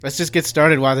Let's just get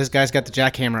started while this guy's got the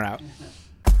jackhammer out.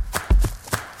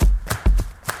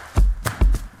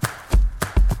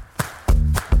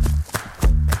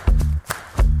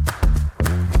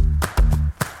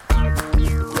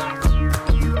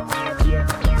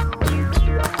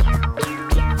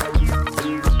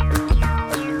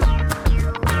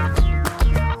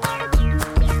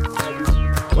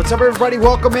 What's up, everybody?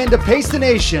 Welcome into Pace the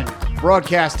Nation,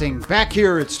 broadcasting back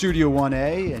here at Studio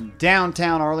 1A in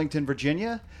downtown Arlington,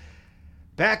 Virginia.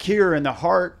 Back here in the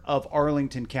heart of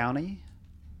Arlington County,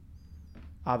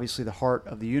 obviously the heart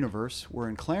of the universe. We're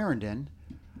in Clarendon.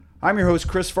 I'm your host,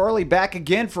 Chris Farley, back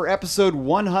again for episode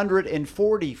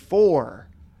 144.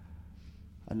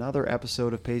 Another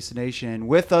episode of Pace the Nation. And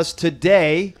with us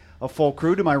today, a full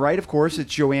crew. To my right, of course,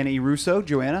 it's Joanna E. Russo.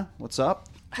 Joanna, what's up?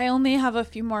 I only have a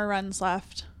few more runs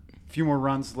left. Few more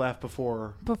runs left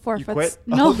before you foot quit?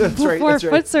 No, before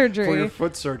foot surgery. For your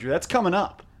foot surgery. That's coming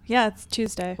up. Yeah, it's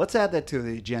Tuesday. Let's add that to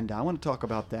the agenda. I want to talk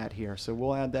about that here. So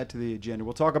we'll add that to the agenda.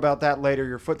 We'll talk about that later,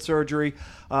 your foot surgery.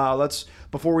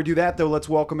 Before we do that, though, let's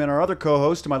welcome in our other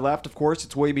co-host. To my left, of course,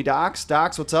 it's William B. Docs.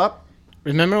 Docs, what's up?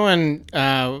 Remember when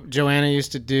Joanna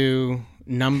used to do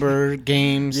number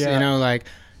games? Yeah. You know, like,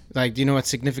 do you know what's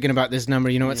significant about this number?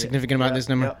 You know what's significant about this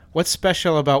number? Yep. What's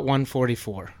special about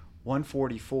 144?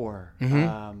 144.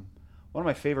 Mm-hmm. One of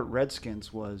my favorite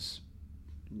Redskins was...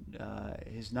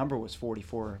 his number was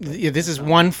 44. Yeah, this is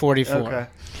 144. Okay.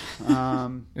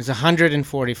 It's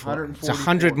 144. It's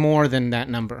 100 more than that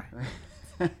number.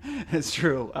 It's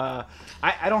true. I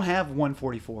don't have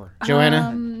 144.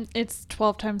 Joanna? It's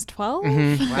 12 times 12.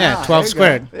 Mm-hmm. Wow, Yeah, 12 there you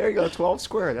squared. go. There you go, 12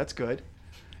 squared. That's good.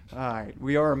 All right.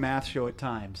 We are a math show at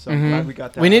times, so I'm glad we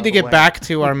got that. We out need of to the get way. back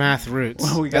to our math roots.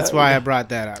 Well, That's why I brought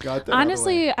that up. Got that out of the way.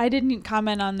 Honestly, I didn't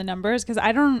comment on the numbers because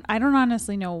I don't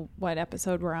honestly know what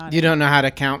episode we're on. You don't know how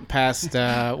to count past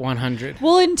 100.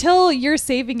 Well, until you're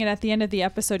saving it at the end of the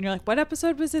episode, and you're like, "What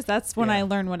episode was this?" That's when Yeah. I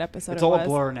learn what episode It's it all was. a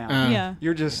blur now. Yeah.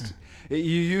 You're just, you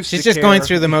used She's to just care. going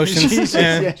through the motions. She used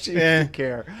Yeah. to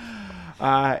care.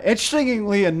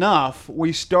 Interestingly enough,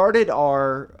 we started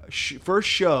our first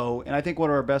show, and I think one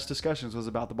of our best discussions was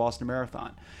about the Boston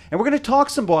Marathon. And we're going to talk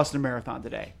some Boston Marathon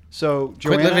today. So,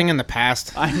 Joanna, Quit living in the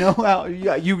past. I know how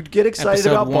you get excited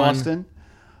Episode about 1. Boston.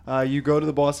 You go to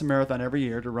the Boston Marathon every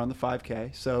year to run the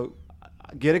 5K. So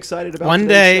get excited about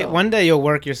today's show. One day you'll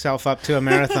work yourself up to a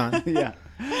marathon. Yeah.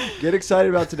 Get excited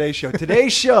about today's show.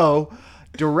 Today's show,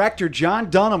 director John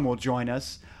Dunham will join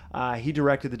us. He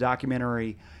directed the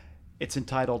documentary. It's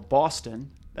entitled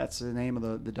Boston. That's the name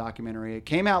of the documentary. It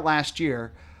came out last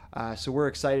year. So we're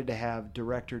excited to have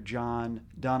director John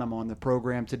Dunham on the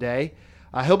program today.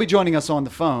 He'll be joining us on the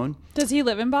phone. Does he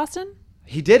live in Boston?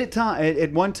 He did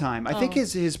at one time. I think Oh.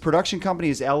 his production company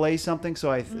is LA something,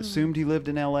 so I assumed he lived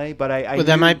in LA. But I But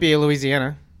that knew- might be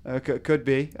Louisiana. could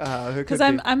be Because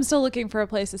I'm still looking for a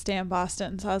place to stay in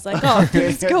Boston, so I was like, "Oh,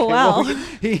 things go well."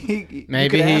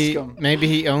 Maybe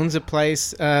he owns a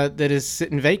place that is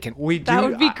sitting vacant. That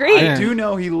would be great. I do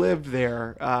know he lived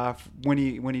there when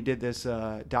he did this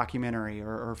documentary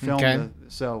or filmed.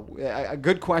 Okay. A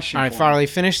good question. All right, for him. Farley,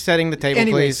 finish setting the table,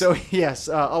 Anyway, please. so yes,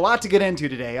 a lot to get into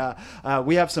today.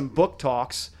 We have some book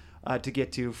talks to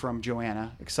get to from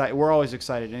Joanna. We're always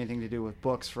excited. Anything to do with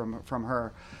books from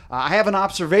her. I have an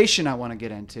observation I want to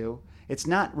get into. It's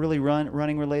not really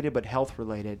running related, but health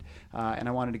related, and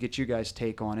I wanted to get you guys'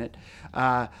 take on it.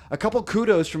 A couple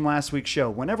kudos from last week's show.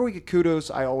 Whenever we get kudos,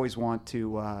 I always want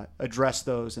to address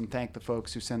those and thank the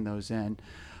folks who send those in.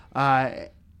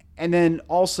 And then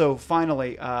also,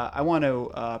 finally, I want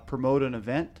to promote an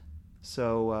event.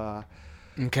 So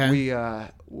Okay.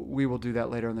 we will do that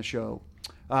later in the show.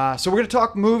 So we're going to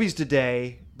talk movies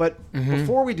today, but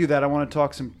before we do that, I want to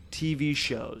talk some TV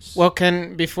shows. Well,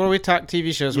 before we talk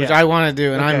TV shows, which Yeah. I want to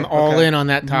do, and I'm all in on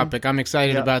that topic. I'm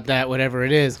excited Yeah. about that, whatever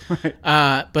it is.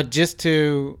 But just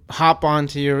to hop on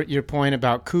to your point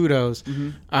about kudos,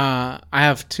 I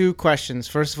have two questions.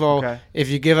 First of all, Okay. if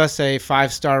you give us a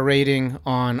 5-star rating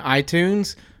on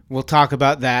iTunes, we'll talk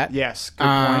about that. Yes, good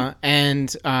point.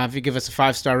 And if you give us a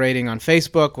 5-star rating on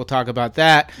Facebook, we'll talk about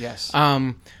that. Yes.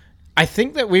 I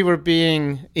think that we were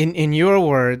being, in your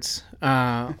words,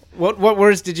 what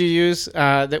words did you use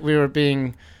that we were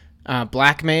being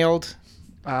blackmailed?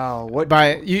 What?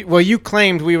 By you? Well, you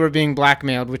claimed we were being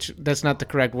blackmailed, which that's not the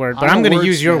correct word, but I'm going to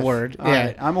use your word. All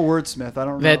right, I'm a wordsmith. I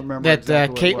don't remember that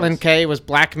exactly what it Caitlin was. Kay was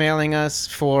blackmailing us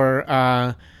for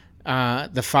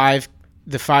the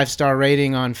the 5-star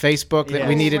rating on Facebook, that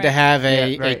we Yes. needed to Right. have Yeah,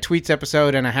 a right. tweets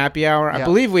episode and a happy hour. I Yeah.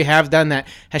 believe we have done that.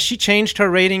 Has she changed her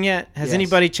rating yet? Has Yes.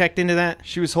 anybody checked into that?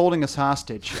 She was holding us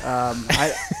hostage.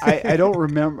 I don't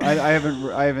remember. I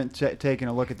haven't taken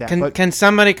a look at that. but Can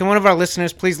one of our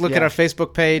listeners please look at Yeah. our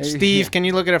Facebook page? Steve, Yeah. can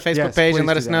you look at our Facebook Yes, page and please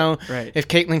let do us that. know Right. if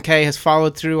Caitlin Kay has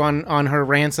followed through on her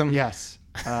ransom? yes.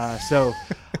 So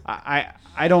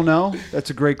I don't know. That's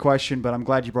a great question, but I'm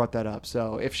glad you brought that up.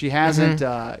 So if she hasn't,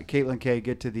 Caitlin Kay,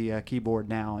 get to the keyboard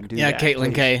now and do Yeah, that. Caitlin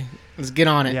please. Kay. Let's get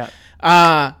on it.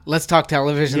 Yeah. Let's talk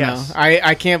television, Yes. though.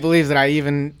 I can't believe that I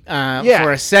even,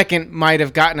 for a second, might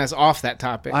have gotten us off that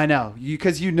topic. I know,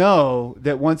 because you know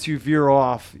that once you veer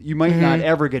off, you might not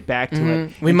ever get back to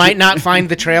it. We might not find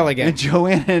the trail again. And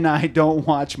Joanna and I don't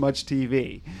watch much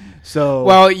TV. So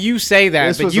Well, you say that,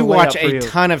 This but was you a watch layup for a you.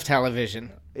 ton of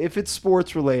television. if it's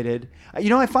sports related,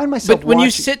 I find myself But when you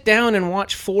watching- sit down and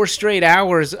watch 4 straight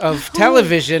hours of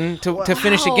television to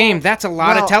finish a game, that's a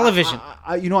lot Well, of television.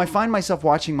 I find myself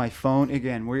watching my phone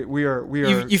again. We are.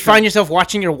 You find yourself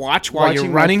watching your watch while watching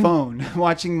you're running. my phone,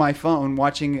 watching my phone,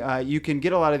 watching. You can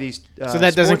get a lot of these. So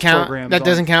that doesn't sports count. programs That on-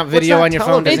 doesn't count. Well, it's Video not on your phone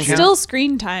television. doesn't It's count. still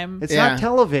screen time. It's Yeah. not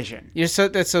television.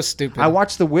 That's so stupid. I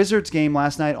watched the Wizards game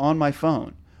last night on my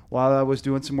phone while I was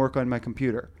doing some work on my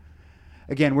computer.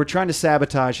 Again, we're trying to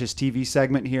sabotage his TV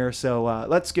segment here, so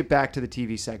let's get back to the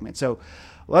TV segment. So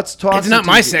let's talk. It's not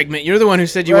some my TV. segment. You're the one who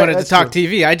said you Right, wanted to that's talk true.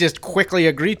 TV. I just quickly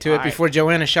agreed to it I- before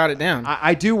Joanna shot it down.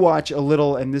 I do watch a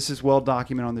little, and this is well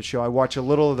documented on the show. I watch a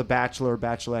little of The Bachelor or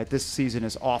Bachelorette. This season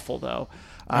is awful, though.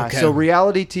 Okay. So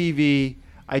reality TV,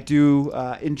 I do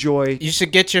enjoy. You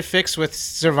should get your fix with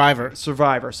Survivor.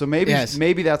 Survivor. So maybe Yes.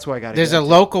 that's why I got it. There's a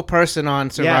local person on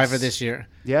Survivor Yes. this year.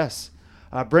 Yes.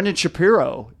 Brendan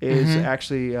Shapiro is Mm-hmm.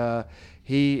 actually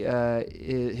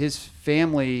his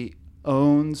family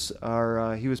owns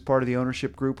our. He was part of the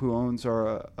ownership group who owns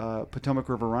our Potomac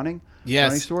River Running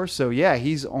store. So yeah,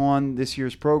 he's on this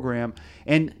year's program,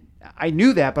 and I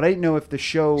knew that, but I didn't know if the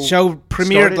show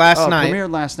Premiered last night.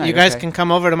 Premiered last night. You guys okay. can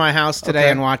come over to my house today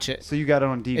Okay. and watch it. So you got it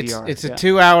on DVR. It's a yeah.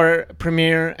 2-hour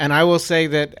premiere, and I will say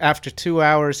that after 2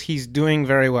 hours, he's doing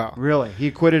very well. Really, he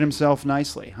acquitted himself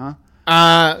nicely, huh?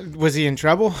 Was he in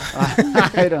trouble?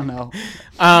 I don't know.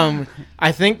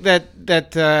 I think that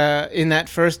in that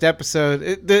first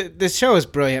episode, the show is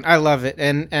brilliant. I love it,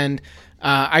 and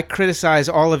I criticize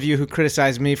all of you who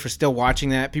criticize me for still watching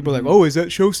that. People are like, "Oh, is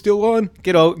that show still on?"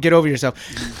 Get over yourself.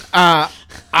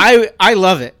 I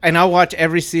love it, and I'll watch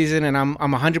every season, and I'm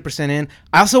 100% in.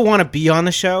 I also want to be on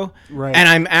the show, Right. and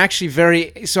I'm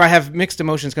actually so I have mixed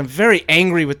emotions. I'm very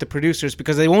angry with the producers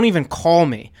because they won't even call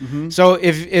me. So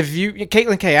if you,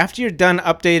 Caitlin Kay, after you're done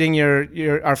updating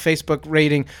our Facebook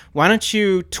rating, why don't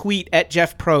you tweet at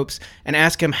Jeff Probst and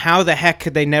ask him how the heck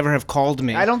could they never have called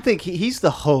me? I don't think he's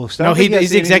the host. I No, don't think he has he's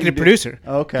the anything to executive do- producer.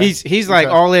 Okay. He's like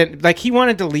Okay. all in. Like he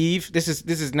wanted to leave. This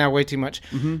is now way too much.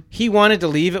 Mm-hmm. He wanted to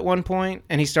leave at one point,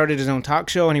 and he started his own talk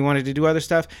show, and he wanted to do other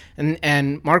stuff.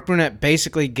 And Mark Burnett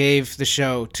basically gave the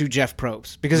show to Jeff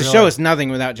Probst because the Really? show is nothing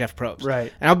without Jeff Probst.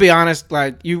 Right. And I'll be honest,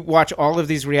 like you watch all of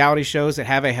these reality shows that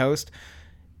have a host,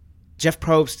 Jeff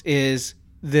Probst is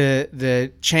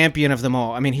the champion of them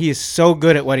all. I mean, he is so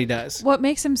good at what he does. What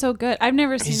makes him so good? I've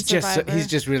never seen Survivor. He's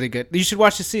just really good. You should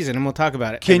watch the season, and we'll talk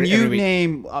about it. Can every you week.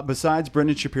 name, besides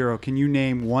Brendan Shapiro, can you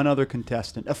name one other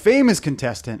contestant, a famous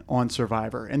contestant on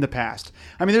Survivor in the past?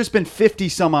 I mean, there's been 50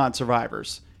 some odd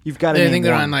Survivors. You've got to name I think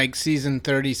they're one. on like season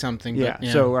 30 something. Yeah, But,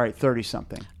 so all right, 30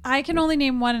 something. I can only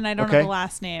name one, and I don't Okay. know the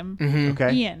last name.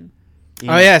 Okay. Ian.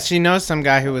 Oh yeah, she knows some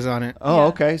guy who was on it. Oh, Yeah.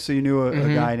 okay. So you knew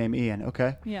a guy named Ian.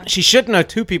 Okay. Yeah. She should know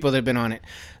 2 people that have been on it.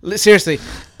 Seriously,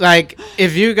 like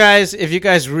if you guys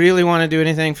really want to do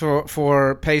anything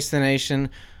for Pace the Nation,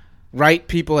 write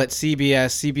people at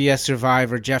CBS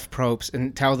Survivor, Jeff Probst,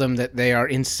 and tell them that they are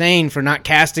insane for not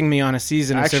casting me on a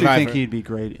season I of actually Survivor. think he'd be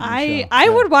great. In the I show. I Yeah.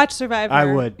 would watch Survivor. I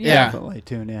would Yeah. definitely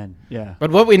tune in. Yeah. But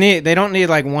what we need, they don't need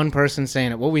like one person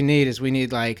saying it. What we need is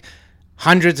like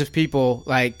hundreds of people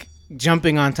like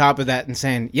jumping on top of that and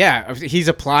saying, yeah, he's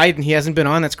applied and he hasn't been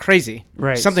on. That's crazy.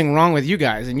 Right. Something wrong with you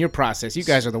guys and your process. You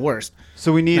guys are the worst.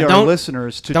 So we need And our don't-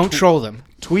 listeners to Don't troll them.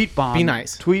 tweet bomb. Be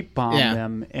nice. Tweet bomb Yeah.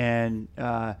 them and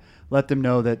let them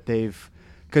know that they've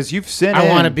because you've sent. I in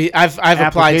want to be. I've applied so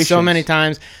applications. many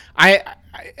times.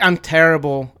 I'm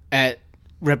terrible at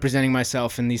representing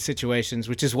myself in these situations,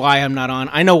 which is why I'm not on.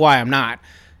 I know why I'm not.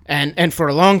 And for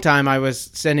a long time, I was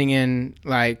sending in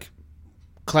like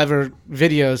clever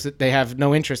videos that they have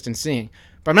no interest in seeing.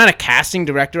 But I'm not a casting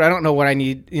director. I don't know what I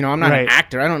need. You know, I'm not Right. an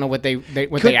actor. I don't know what they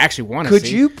actually want to see. Could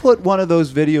you put one of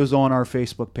those videos on our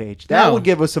Facebook page? That No. would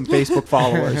give us some Facebook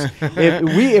followers.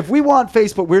 If we want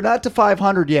Facebook, we're not to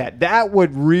 500 yet. That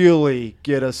would really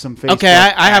get us some Facebook. Okay,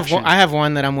 I action. have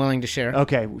one that I'm willing to share.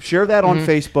 Okay, share that on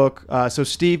Mm-hmm. Facebook. So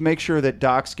Steve, make sure that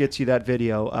Docs gets you that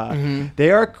video. Mm-hmm.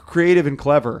 They are creative and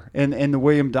clever in the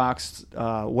William Docs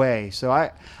way. So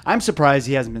I'm surprised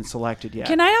he hasn't been selected yet.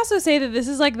 Can I also say that this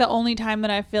is like the only time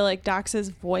that I feel like Dox's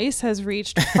voice has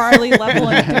reached Farley level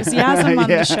of enthusiasm on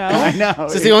Yeah, the show? I know.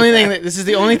 This is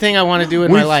the only thing I want to do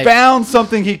in We my life. found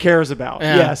something he cares about.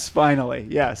 Yeah. Yes, finally.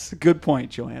 Yes, good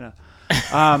point, Joanna.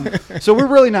 So we're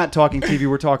really not talking TV.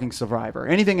 We're talking Survivor.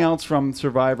 Anything else from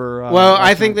Survivor? Well, last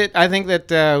I think night?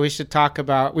 that we should talk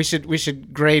about we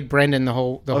should grade Brendan the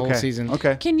whole Okay. season.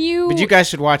 Okay. Can you? But you guys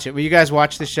should watch it. Will you guys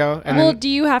watch the show? And well, then, do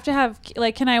you have to have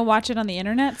like? Can I watch it on the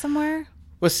internet somewhere?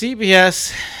 well,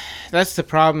 CBS, that's the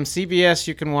problem. CBS,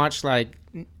 you can watch like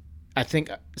I think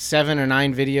 7 or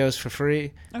 9 videos for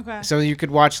free. Okay. So you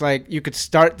could watch you could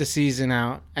start the season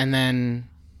out and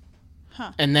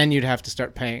then you'd have to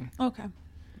start paying. Okay.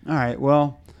 All right.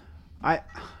 Well,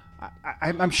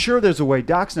 I'm sure there's a way.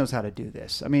 Docs knows how to do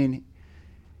this. I mean,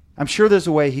 I'm sure there's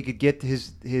a way he could get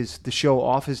the show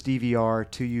off his DVR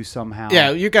to you somehow. Yeah,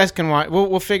 you guys can watch.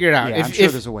 We'll figure it out. Yeah, I'm sure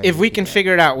there's a way if to we do can that.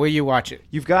 figure it out, will you watch it?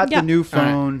 You've got Yeah. the new All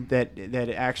right. phone that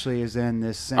actually is in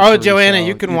this. Oh, Century, Joanna, so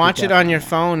you can could watch it on your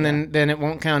definitely- phone, Yeah. then it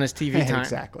won't count as TV time.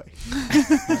 Exactly.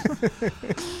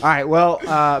 All right. Well,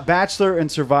 Bachelor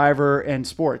and Survivor and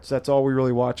sports. That's all we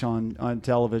really watch on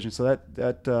television. So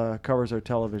that covers our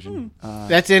television.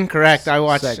 That's incorrect. I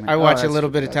watch segment. a Oh, little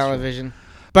bit of that's true. television.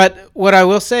 But what I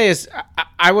will say is,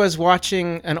 I was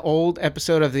watching an old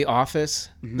episode of The Office,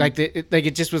 Mm-hmm. like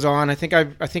it just was on. I think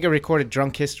I recorded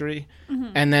Drunk History,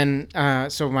 and then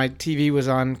so my TV was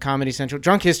on Comedy Central.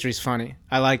 Drunk History is funny.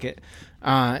 I like it.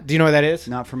 Do you know what that is?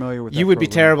 Not familiar with. You that would be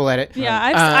program. terrible at it.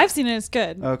 Yeah, I've seen it. It's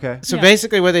good. Okay. So Yeah.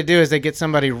 basically, what they do is they get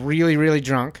somebody really, really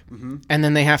drunk, Mm-hmm. and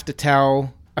then they have to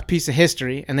tell a piece of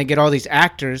history, and they get all these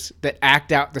actors that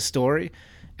act out the story.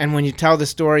 And when you tell the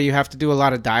story, you have to do a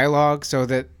lot of dialogue so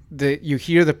that you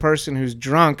hear the person who's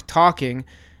drunk talking,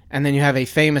 and then you have a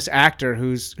famous actor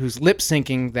who's lip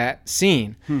syncing that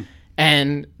scene.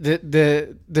 And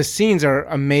the scenes are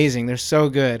amazing. They're so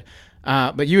good.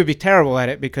 But you would be terrible at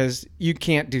it because you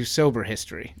can't do sober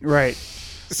history. Right.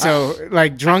 So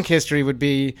like drunk history would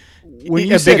be When a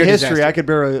you said bigger history, disaster. I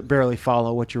could barely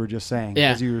follow what you were just saying. Yeah.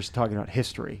 Because you were talking about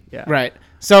history. Yeah. Right.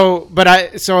 So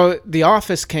The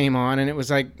Office came on, and it was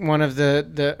like one of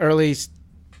the early,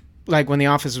 like when The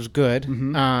Office was good.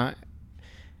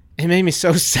 It made me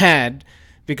so sad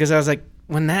because I was like,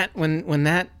 when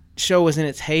that show was in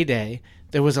its heyday,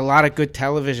 there was a lot of good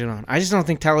television on. I just don't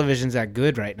think television's that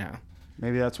good right now.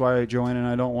 Maybe that's why Joanna and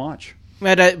I don't watch.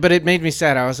 But it made me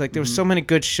sad. I was like, there were so many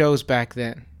good shows back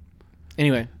then.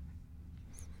 Anyway,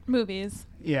 Movies.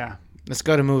 Yeah. let's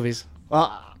go to movies.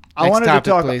 Well, I Next wanted topic, to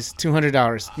talk. please.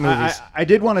 $200 movies. I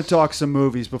did want to talk some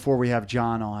movies before we have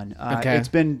John on. Okay. It's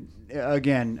been,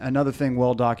 again, another thing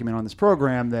well documented on this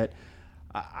program that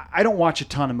I don't watch a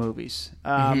ton of movies.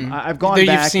 I've gone There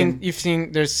back. you've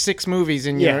seen. There's 6 movies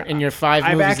in your 5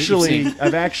 I've movies. actually that you've seen.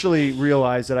 I've actually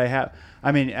realized that I have.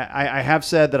 I mean, I have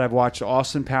said that I've watched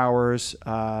Austin Powers.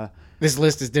 This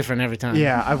list is different every time.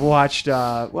 Yeah, I've watched.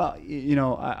 Well,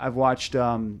 I've watched.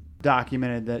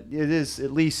 Documented that it is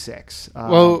at least 6.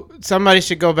 Well, somebody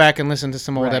should go back and listen to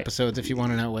some old Right. episodes if you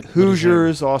want to know what.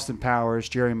 Hoosiers, Austin Powers,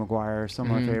 Jerry Maguire, some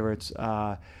of my favorites.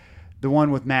 The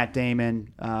one with Matt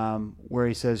Damon, where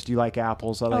he says, "Do you like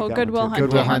apples?" I like that Good Will one too. Hunting.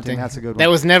 Good Will Hunting. That's a good one. That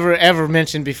was never ever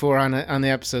mentioned before on the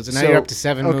episodes, and now you're up to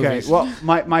 7 okay. movies. Well,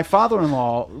 my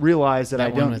father-in-law realized that That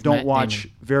I one with don't Matt watch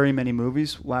Damon. very many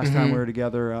movies. Last time we were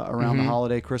together around the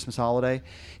holiday, Christmas holiday,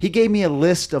 he gave me a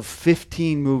list of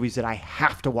 15 movies that I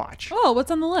have to watch. Oh,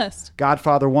 what's on the list?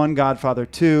 Godfather 1, Godfather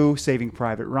 2, Saving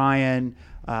Private Ryan.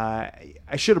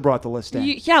 I should have brought the list in.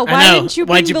 Yeah, I why know. didn't you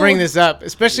Why'd you bring the- this up?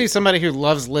 Especially somebody who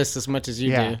loves lists as much as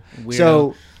you Yeah. do. Weirdo.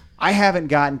 So I haven't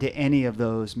gotten to any of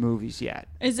those movies yet.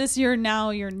 Is this your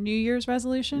New Year's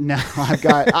resolution? No, I've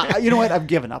got. You know what? I've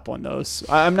given up on those.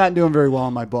 I'm not doing very well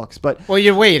on my books, but well,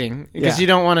 you're waiting because Yeah. you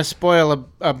don't want to spoil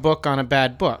a book on a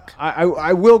bad book.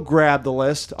 I will grab the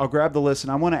list. I'll grab the list,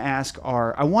 and I want to ask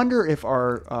I wonder if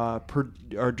our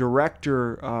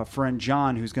director friend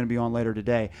John, who's going to be on later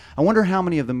today, I wonder how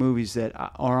many of the movies that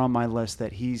are on my list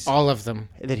that he's All of them.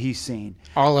 seen.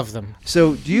 All of them.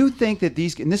 So, do you think that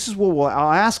these? And this is what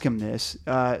I'll ask him this.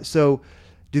 So,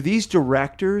 do these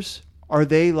directors, are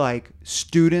they like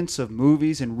students of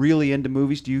movies and really into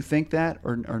movies? Do you think that,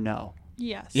 or no?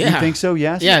 Yes. Yeah. You think so?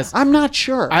 Yes. Yes. I'm not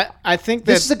sure. I think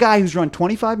that this is a guy who's run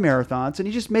 25 marathons, and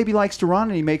he just maybe likes to run,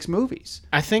 and he makes movies.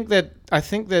 I think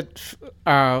that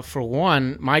for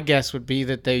one, my guess would be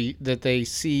that they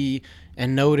see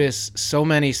and notice so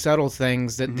many subtle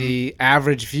things that the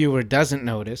average viewer doesn't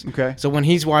notice. Okay. So when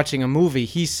he's watching a movie,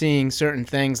 he's seeing certain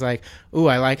things like, "Ooh,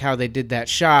 I like how they did that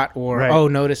shot," or Right. "Oh,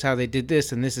 notice how they did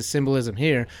this, and this is symbolism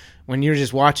here." When you're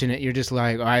just watching it, you're just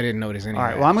like, "Oh, I didn't notice any All of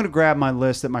right. that." Well, I'm going to grab my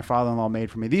list that my father-in-law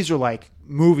made for me. These are like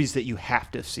movies that you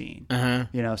have to have seen.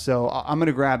 You know, so I'm going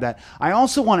to grab that. I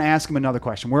also want to ask him another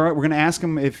question. We're going to ask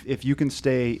him if you can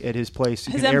stay at his place.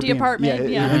 You His can empty Airbnb apartment,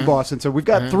 yeah. in Boston. So we've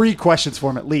got 3 questions for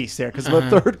him at least there. Because the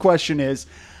third question is,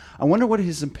 I wonder what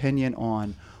his opinion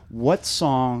on what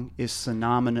song is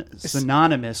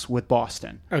synonymous with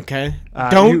Boston. Okay.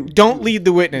 Don't lead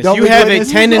the witness. You have a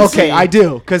tendency. Okay, I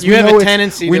do, because you have a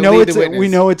tendency to lead the witness. We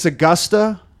know it's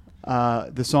Augusta,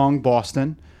 the song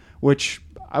Boston, which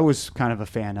I was kind of a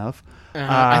fan of.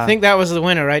 I think that was the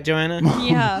winner, right, Joanna?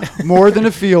 Yeah. More Than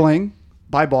a Feeling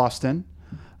by Boston.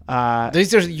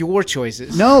 These are your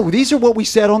choices. No, these are what we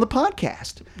said on the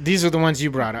podcast. These are the ones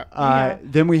you brought up.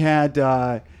 Then we had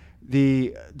the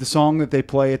song that they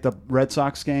play at the Red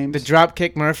Sox games. The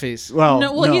Dropkick Murphys. Well,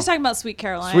 he's talking about Sweet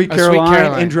Caroline. Sweet Sweet Caroline,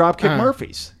 Caroline. and Dropkick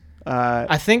Murphys.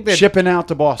 I think that Shipping Out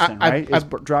to Boston, I- right? Is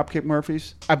Dropkick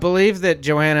Murphys? I believe that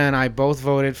Joanna and I both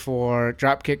voted for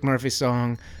Dropkick Murphys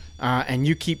song, and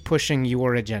you keep pushing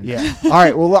your agenda. Yeah. All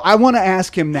right. Well, I want to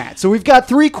ask him that. So we've got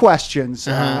 3 questions.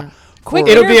 Quick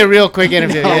It'll be a real quick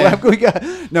interview. yeah.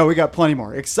 we got plenty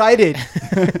more. Excited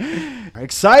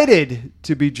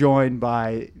to be joined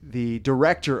by the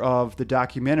director of the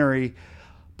documentary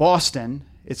Boston.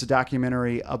 It's a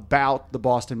documentary about the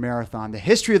Boston Marathon, the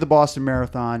history of the Boston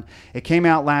Marathon. It came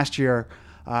out last year.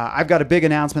 I've got a big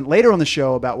announcement later on the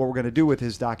show about what we're going to do with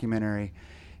his documentary.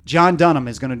 John Dunham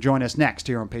is going to join us next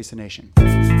here on Pace the Nation.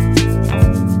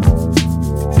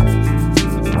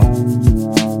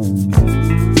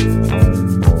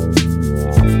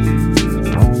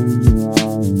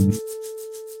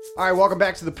 All right, welcome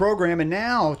back to the program. And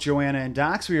now, Joanna and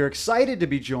Docs, we are excited to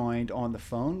be joined on the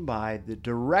phone by the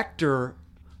director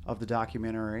of the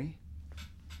documentary.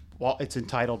 Well, it's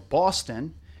entitled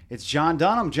Boston. It's John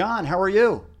Dunham. John, how are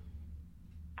you?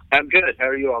 I'm good. How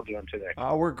are you all doing today?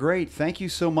 We're great. Thank you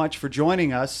so much for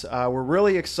joining us. We're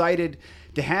really excited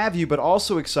to have you, but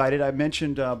also excited. I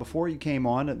mentioned before you came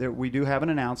on that we do have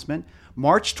an announcement.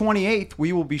 March 28th,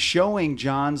 we will be showing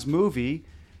John's movie.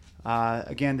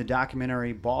 Again, the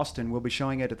documentary Boston. We'll be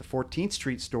showing it at the 14th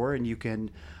Street store, and you can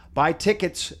buy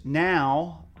tickets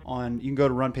now. You can go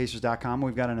to runpacers.com.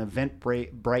 We've got an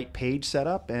Eventbrite page set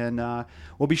up, and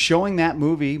we'll be showing that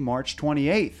movie March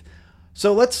 28th.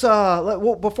 So let's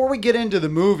before we get into the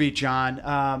movie,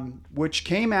 John, which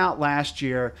came out last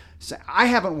year. I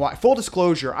haven't watched. Full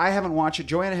disclosure, I haven't watched it.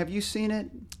 Joanna, have you seen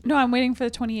it? No, I'm waiting for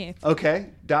the 28th. Okay,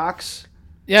 Docs.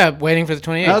 Yeah, waiting for the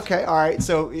 28th. Okay, all right.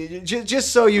 So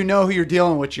just so you know who you're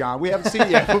dealing with, John, we haven't seen it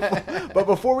yet. But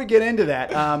before we get into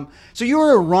that, so you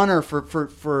were a runner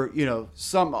for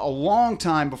a long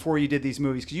time before you did these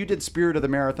movies, because you did Spirit of the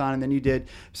Marathon, and then you did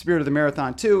Spirit of the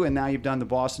Marathon 2, and now you've done the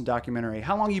Boston documentary.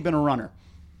 How long have you been a runner?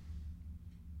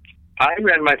 I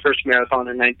ran my first marathon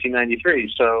in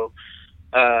 1993, so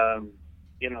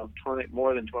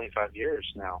more than 25 years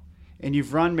now. And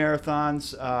you've run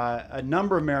marathons, a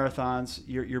number of marathons.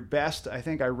 Your best, I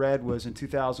think I read, was in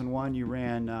 2001. You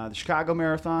ran the Chicago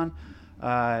Marathon.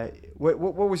 What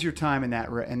was your time in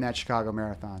that Chicago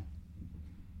Marathon?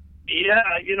 Yeah,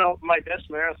 my best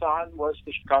marathon was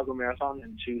the Chicago Marathon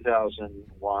in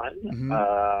 2001. Mm-hmm.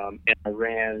 And I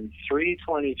ran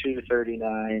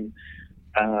 3:22:39,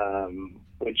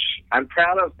 which I'm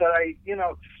proud of. But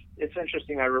it's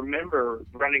interesting. I remember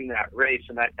running that race,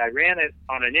 and I ran it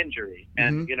on an injury,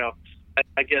 and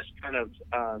I guess kind of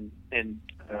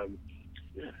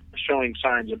showing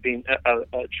signs of being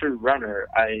a true runner.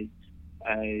 I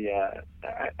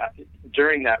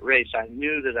during that race, I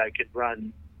knew that I could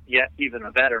run yet even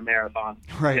a better marathon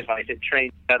if I had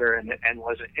trained better and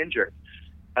wasn't injured.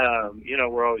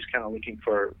 We're always kind of looking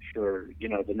for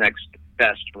the next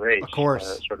best race. Of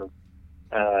course, to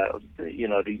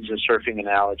use a surfing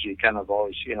analogy, kind of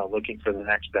always, looking for the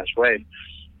next best wave.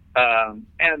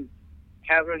 And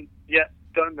haven't yet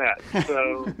done that.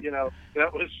 So,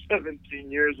 that was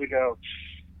 17 years ago.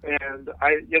 And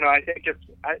I think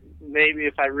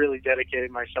if I really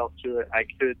dedicated myself to it, I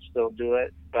could still do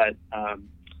it. But,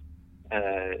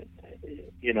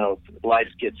 life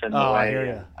gets in the way. I hear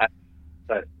you.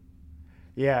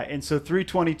 Yeah, and so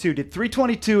 3:22. Did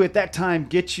 3:22 at that time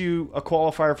get you a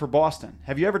qualifier for Boston?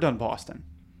 Have you ever done Boston?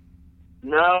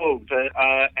 No, but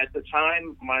at the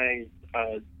time,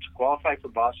 to qualify for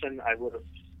Boston, I would have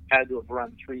had to have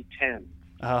run 3:10.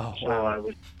 Oh, So wow. I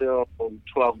was still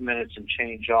 12 minutes and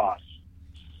change off.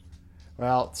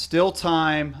 Well, still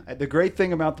time. The great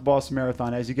thing about the Boston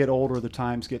Marathon, as you get older, the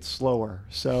times get slower.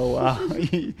 So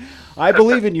I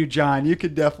believe in you, John. You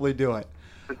could definitely do it.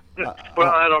 Well,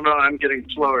 I don't know. I'm getting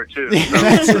slower too.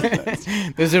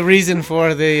 There's a reason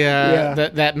for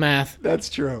that math. That's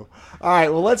true. All right.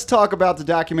 Well, let's talk about the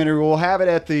documentary. We'll have it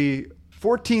at the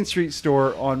 14th Street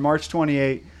store on March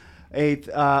 28th.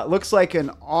 Looks like an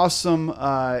awesome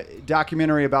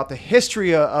documentary about the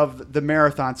history of the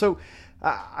marathon. So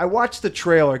I watched the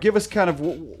trailer. Give us kind of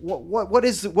what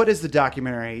is the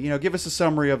documentary? You know, give us a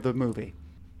summary of the movie.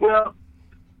 Well,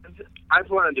 I've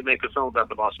wanted to make a film about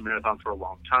the Boston Marathon for a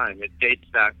long time. It dates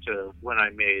back to when I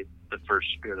made the first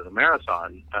Spirit of the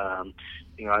Marathon.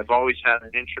 I've always had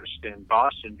an interest in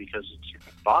Boston because it's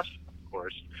Boston, of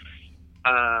course.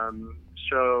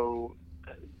 So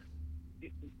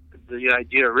the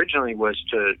idea originally was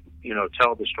to,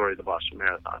 tell the story of the Boston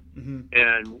Marathon. Mm-hmm.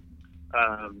 And,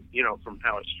 from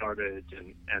how it started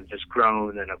and has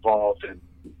grown and evolved and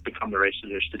become the race it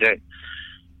is today.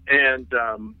 And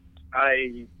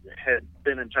I had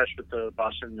been in touch with the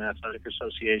Boston Athletic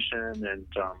Association and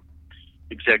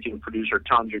executive producer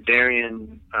Tom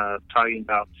Derderian, talking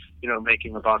about,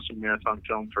 making a Boston Marathon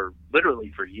film for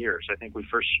years. I think we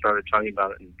first started talking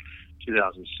about it in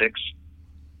 2006.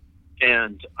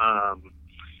 And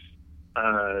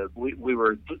we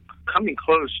were coming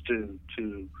close to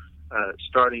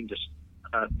starting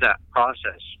that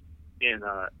process in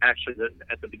actually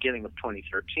at the beginning of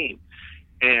 2013.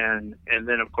 And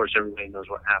then, of course, everybody knows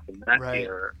what happened that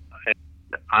year. And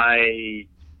I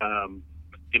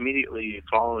immediately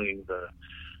following the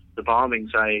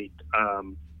bombings, I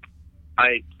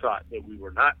thought that we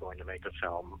were not going to make a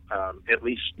film, at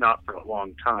least not for a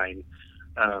long time.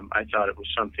 I thought it was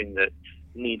something that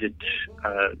needed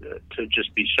to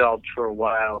just be shelved for a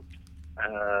while.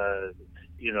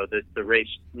 That the race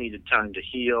needed time to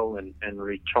heal and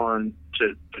return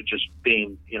to just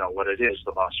being, what it is,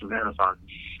 the Boston Marathon.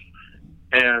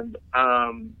 And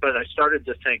but I started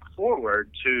to think forward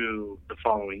to the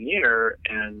following year,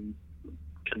 and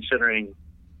considering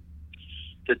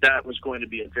that was going to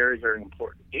be a very, very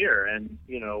important year. And,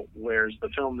 whereas the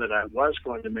film that I was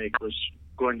going to make was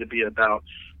going to be about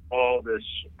all this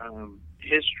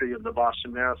history of the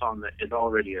Boston Marathon that had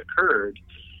already occurred,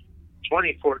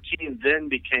 2014 then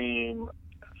became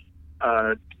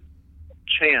a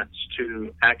chance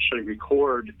to actually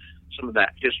record some of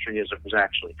that history as it was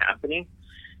actually happening.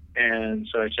 And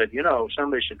so I said,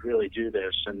 somebody should really do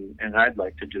this, and I'd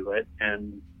like to do it.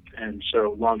 And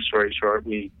so, long story short,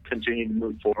 we continued to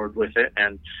move forward with it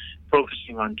and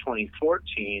focusing on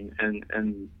 2014,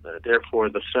 and therefore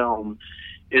the film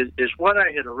is what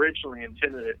I had originally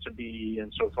intended it to be,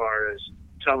 insofar as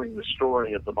telling the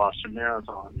story of the Boston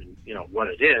Marathon and what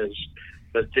it is.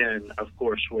 But then, of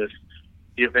course, with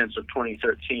the events of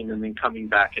 2013 and then coming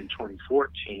back in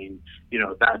 2014,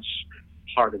 that's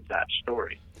part of that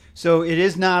story. So it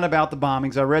is not about the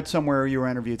bombings. I read somewhere you were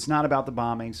interviewed. It's not about the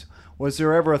bombings. Was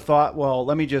there ever a thought? Well,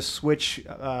 let me just switch.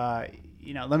 Let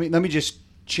me just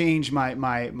change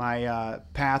my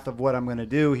path of what I'm going to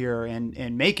do here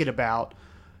and make it about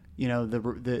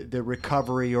the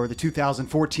recovery, or the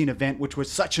 2014 event, which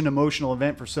was such an emotional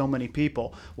event for so many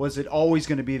people. Was it always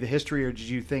going to be the history, or did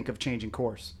you think of changing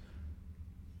course?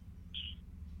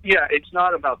 Yeah, it's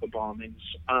not about the bombings,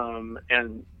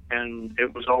 and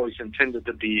it was always intended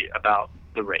to be about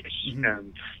the race, mm-hmm.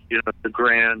 and the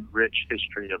grand, rich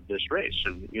history of this race,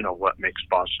 and what makes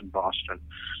Boston Boston,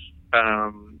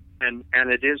 and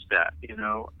it is that,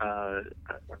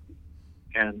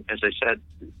 and as I said,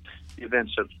 the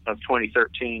events of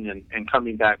 2013 and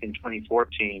coming back in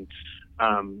 2014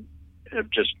 have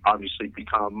just obviously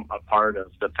become a part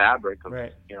of the fabric of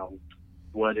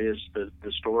what is the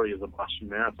story of the Boston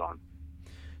Marathon.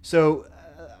 So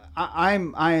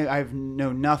I've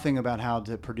know nothing about how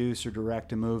to produce or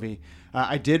direct a movie.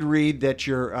 I did read that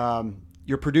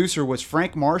your producer was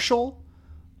Frank Marshall.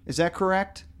 Is that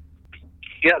correct?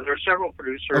 Yeah, there are several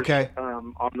producers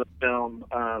on the film.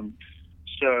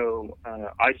 So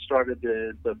I started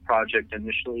the project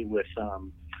initially with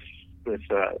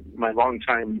my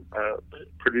longtime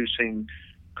producing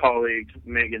colleague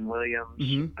Megan Williams,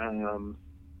 mm-hmm.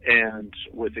 And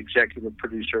with executive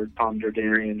producer Tom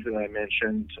Derderian, who I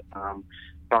mentioned.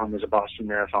 Tom is a Boston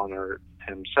Marathoner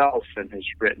himself and has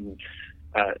written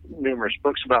numerous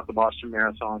books about the Boston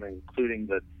Marathon, including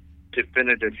the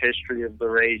definitive history of the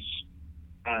race.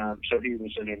 So he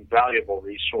was an invaluable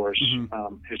resource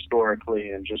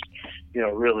historically, and just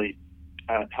really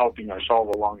helping us all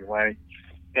along the way.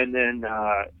 And then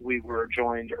we were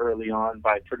joined early on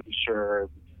by producer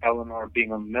Eleanor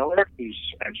Bingham Miller, who's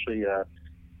actually a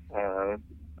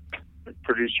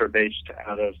producer based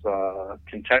out of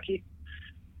Kentucky,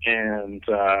 and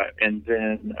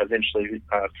then eventually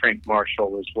Frank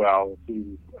Marshall as well,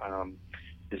 who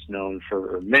is known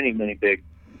for many big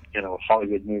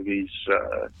Hollywood movies,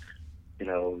 the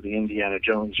Indiana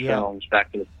Jones films,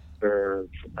 Back to the Future,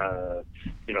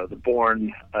 the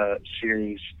Bourne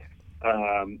series,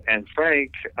 and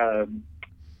Frank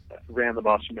ran the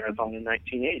Boston Marathon in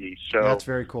 1980. So that's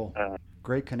very cool.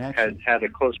 Great connection. Had a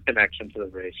close connection to the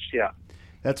race. Yeah.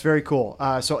 That's very cool.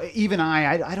 So even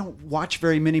I don't watch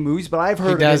very many movies, but I've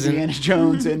heard of Indiana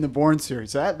Jones and the Bourne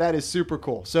series. So that is super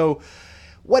cool. So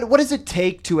what does it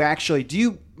take to actually, do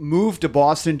you move to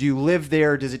Boston? Do you live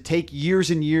there? Does it take years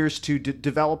and years to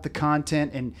develop the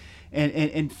content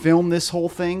and film this whole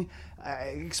thing?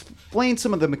 Explain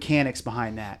some of the mechanics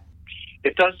behind that.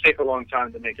 It does take a long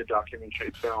time to make a documentary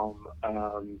film.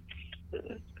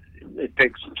 It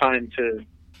takes time to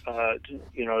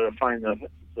find the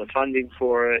funding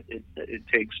for it. It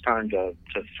takes time to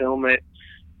film it.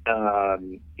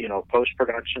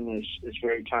 Post-production is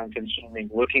very time consuming.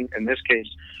 In this case,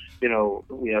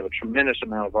 we have a tremendous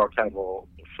amount of archival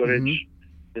footage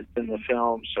that's in the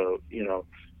film. So,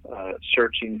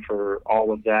 searching for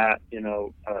all of that,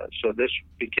 so this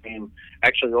became,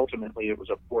 actually, ultimately it was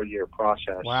a 4-year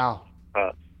process. Wow.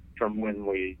 From when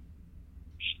we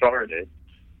started.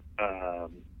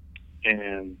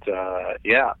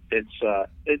 It's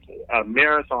a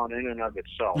marathon in and of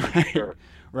itself, for sure.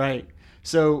 Right.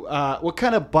 So, what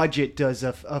kind of budget does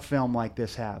a film like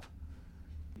this have?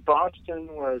 Boston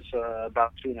was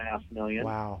about $2.5 million.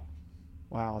 Wow.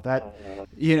 That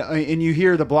and you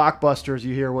hear the blockbusters,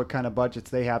 you hear what kind of budgets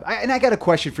they have. I got a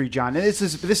question for you, John. And this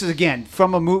is again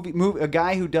from a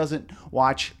guy who doesn't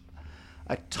watch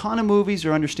a ton of movies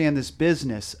or understand this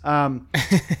business. I'll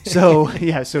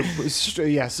be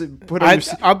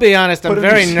honest, I'm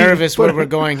very nervous where we're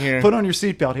going here. Put on your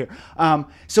seatbelt here.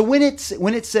 So when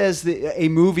it says that a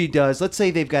movie does, let's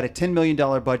say they've got a $10 million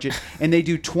budget and they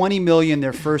do $20 million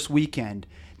their first weekend,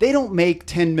 they don't make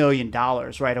 $10 million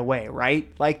right away,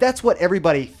 right? Like that's what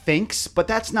everybody thinks, but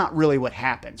that's not really what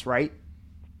happens, right?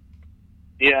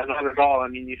 Yeah, not at all. I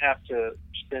mean, you have to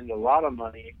spend a lot of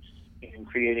money in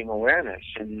creating awareness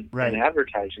and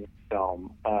advertising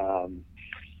film.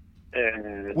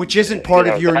 Which isn't part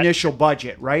of your initial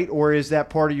budget, right? Or is that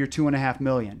part of your $2.5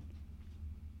 million?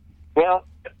 Well,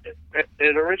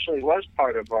 it originally was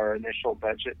part of our initial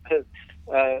budget.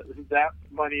 That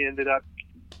money ended up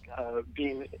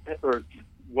being, or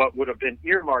what would have been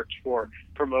earmarked for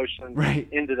promotion,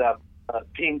 ended up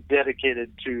being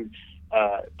dedicated to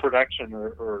production,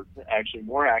 or actually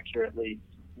more accurately,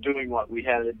 doing what we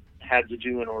had to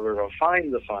do in order to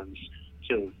find the funds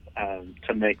to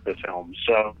make the film.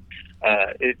 So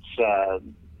it's a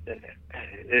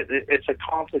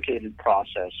complicated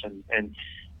process, and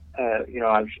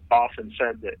I've often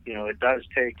said that it does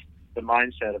take the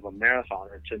mindset of a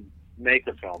marathoner to make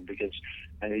a film, because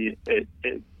it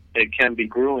can be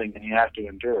grueling and you have to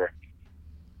endure it.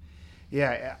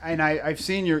 Yeah, and I've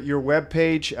seen your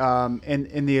webpage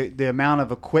and the amount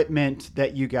of equipment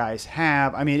that you guys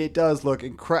have. I mean, it does look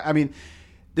incredible. I mean,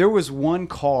 there was one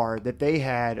car that they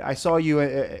had. I saw you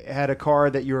had a car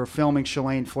that you were filming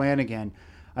Shalane Flanagan.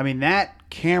 I mean, that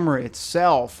camera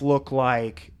itself looked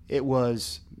like it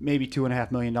was maybe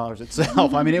 $2.5 million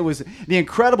itself. I mean, it was the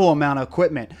incredible amount of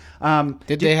equipment.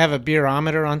 Did they have a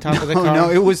beerometer on top of the car?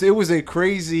 No, it was a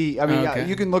crazy. I mean,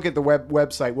 you can look at the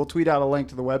website. We'll tweet out a link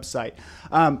to the website.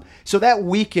 So that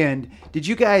weekend, did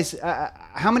you guys?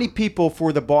 How many people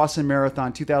for the Boston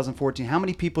Marathon 2014? How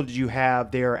many people did you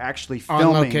have there actually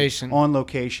filming on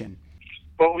location?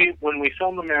 Well, when we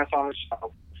filmed the marathon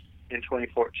itself in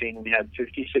 2014, we had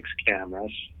 56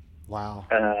 cameras. Wow.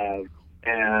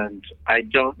 And I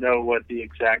don't know what the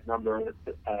exact number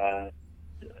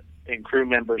in crew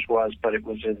members was, but it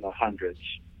was in the hundreds.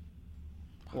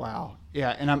 Wow.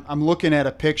 Yeah, and I'm looking at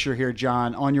a picture here,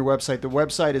 John, on your website. The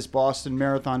website is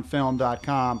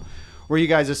bostonmarathonfilm.com, where you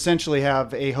guys essentially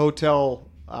have a hotel,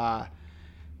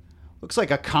 looks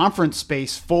like a conference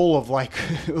space full of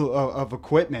of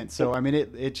equipment. So, I mean,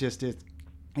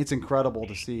 it's incredible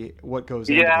to see what goes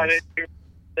into this.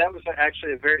 That was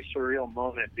actually a very surreal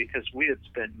moment, because we had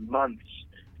spent months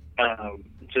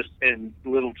just in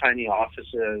little tiny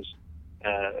offices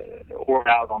or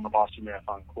out on the Boston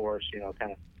Marathon course,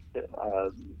 kind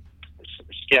of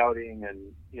scouting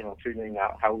and, you know, figuring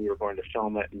out how we were going to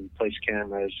film it and place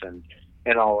cameras and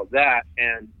all of that.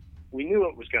 And we knew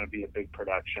it was going to be a big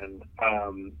production.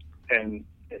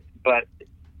 But,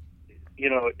 you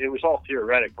know, it was all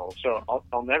theoretical. So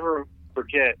I'll never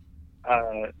forget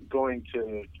going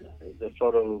to the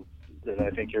photo that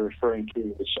I think you're referring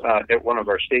to was at one of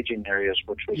our staging areas,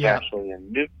 which was actually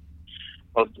in Newton,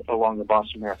 along the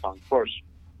Boston Marathon course.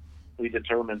 We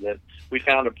determined that we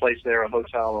found a place there, a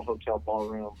hotel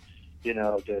ballroom, you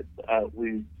know, that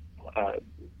we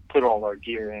put all our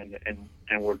gear in and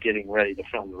we're getting ready to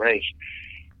film the race.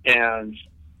 And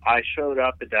I showed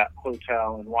up at that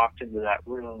hotel and walked into that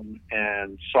room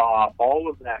and saw all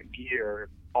of that gear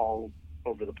all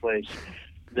over the place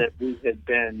that we had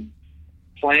been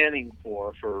planning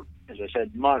for, as I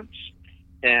said, months,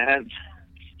 and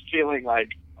feeling like,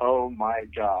 oh my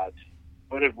God,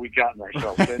 what have we gotten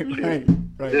ourselves into?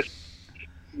 Right.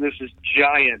 This is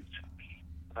giant.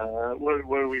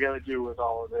 What are we going to do with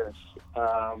all of this?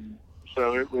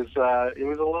 So it was a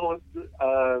little,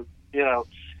 you know,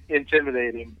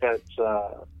 intimidating, but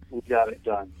we got it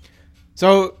done.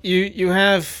 So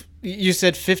you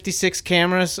said 56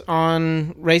 cameras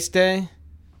on race day,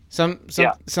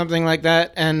 something like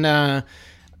that, and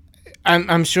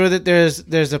I'm sure that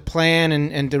there's a plan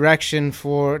and direction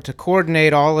to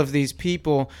coordinate all of these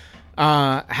people.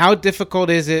 How difficult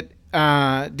is it?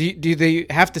 Do they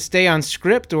have to stay on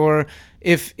script, or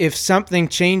if something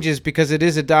changes because it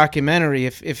is a documentary,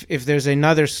 if there's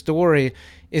another story,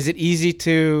 is it easy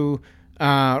to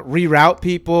reroute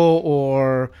people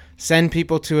or send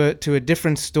people to a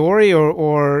different story,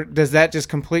 or does that just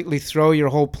completely throw your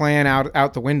whole plan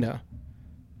out the window?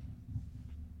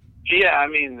 Yeah, I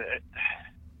mean,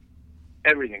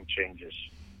 everything changes.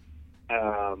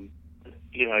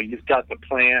 You know, you've got the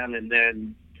plan, and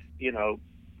then, you know,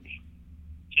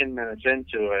 10 minutes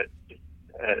into it,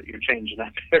 you're changing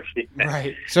up everything.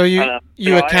 Right. So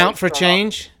you account for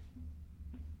change?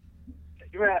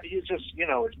 You just, you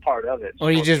know, it's part of it.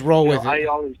 Or you just roll with it? I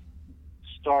always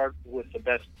start with the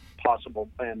best possible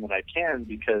plan that I can,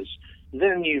 because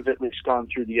then you've at least gone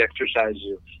through the exercise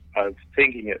of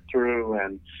thinking it through,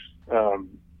 and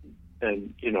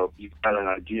you know, you've got an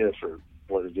idea for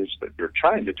what it is that you're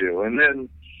trying to do. And then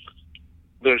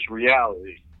there's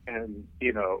reality, and,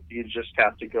 you know, you just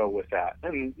have to go with that.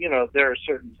 And, you know, there are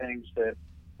certain things that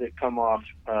come off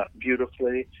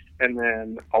beautifully, and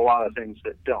then a lot of things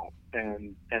that don't.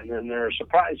 And then there are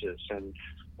surprises, and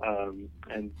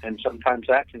sometimes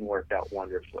that can work out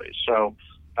wonderfully. So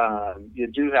you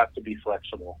do have to be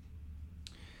flexible.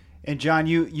 And John,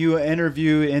 you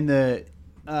interview in the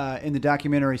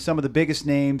documentary some of the biggest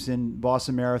names in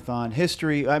Boston Marathon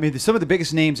history. I mean, some of the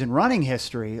biggest names in running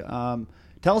history.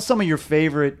 Tell us some of your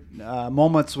favorite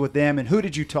moments with them, and who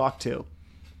did you talk to?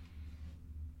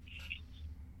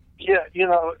 Yeah, you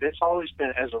know, it's always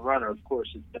been, as a runner, of course,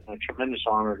 it's been a tremendous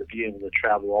honor to be able to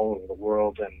travel all over the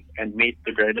world and meet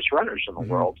the greatest runners in the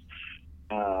world.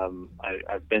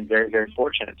 I've been very, very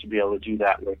fortunate to be able to do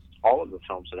that with all of the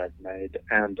films that I've made.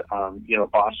 And, you know,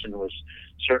 Boston was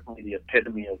certainly the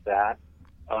epitome of that.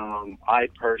 I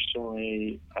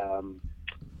personally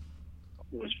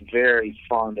was very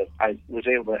fond of, I was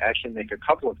able to actually make a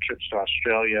couple of trips to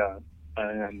Australia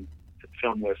and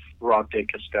film with Rob De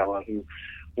Castella, who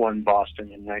won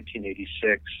Boston in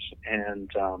 1986.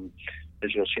 And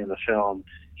as you'll see in the film,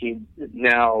 he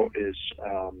now is...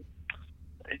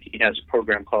 he has a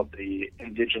program called the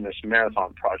Indigenous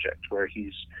Marathon Project, where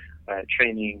he's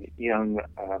training young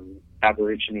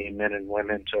Aborigine men and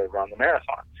women to run the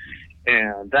marathon.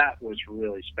 And that was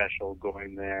really special,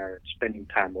 going there, spending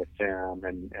time with them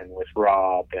and with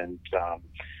Rob. And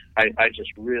I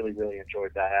just really, really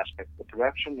enjoyed that aspect of the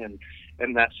production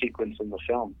and that sequence in the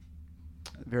film.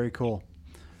 Very cool.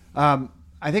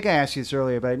 I think I asked you this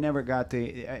earlier, but I never got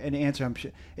an answer. I'm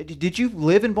sure. Did you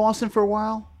live in Boston for a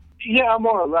while? Yeah,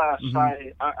 more or less.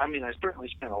 Mm-hmm. I mean, I certainly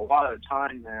spent a lot of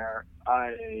time there.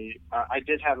 I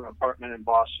did have an apartment in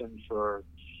Boston for,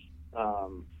 I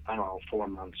don't know, 4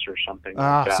 months or something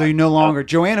like that. So you no longer,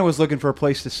 Joanna was looking for a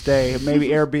place to stay, maybe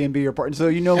Airbnb or apartment, so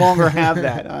you no longer have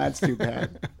that. Oh, that's too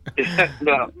bad.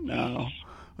 No.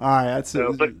 All right. That's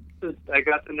but I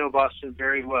got to know Boston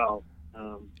very well.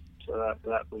 So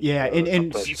that was... Yeah,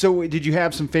 and so did you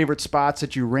have some favorite spots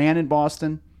that you ran in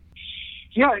Boston?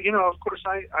 Yeah, you know, of course,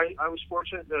 I was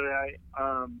fortunate that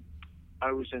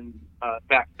I was in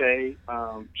Back Bay,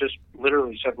 just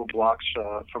literally several blocks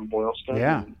from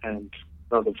Boylston, and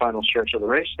the final stretch of the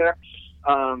race there.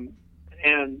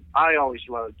 And I always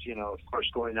loved, you know, of course,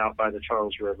 going out by the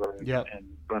Charles River and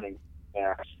running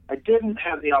there. I didn't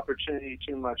have the opportunity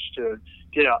too much to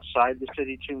get outside the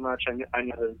city too much. I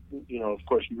know, of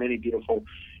course, many beautiful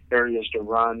areas to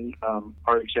run.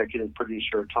 Our executive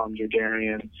producer, Tom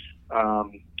Jardarian,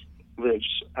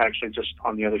 lives actually just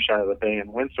on the other side of the bay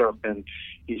in Winthrop, and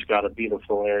he's got a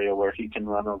beautiful area where he can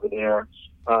run over there.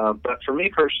 But for me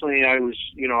personally, I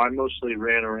mostly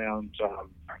ran around,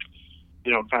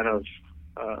 kind of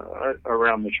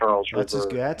around the Charles River.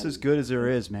 That's as good as there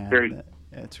is, man.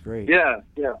 That's great. Yeah.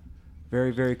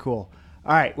 Very, very cool.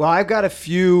 All right. Well, I've got a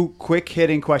few quick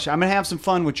hitting questions. I'm going to have some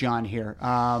fun with John here.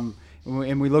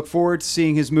 And we look forward to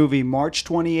seeing his movie March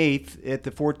 28th at the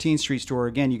 14th Street store.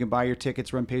 Again, you can buy your tickets,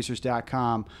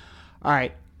 runpacers.com. All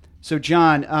right. So,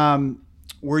 John, I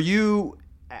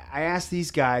asked these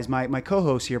guys, my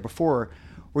co-hosts here before,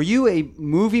 were you a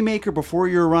movie maker before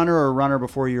you were a runner, or a runner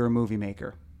before you were a movie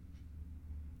maker?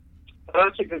 Well,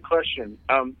 that's a good question.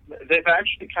 They've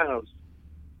actually kind of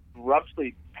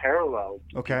roughly paralleled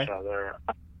each other.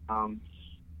 I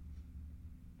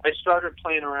started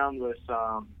playing around with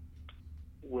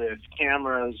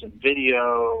cameras and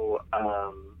video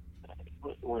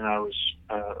when I was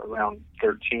around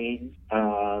 13,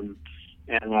 and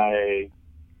I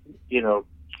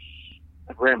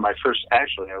ran my first.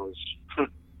 Actually, I was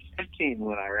 15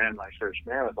 when I ran my first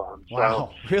marathon.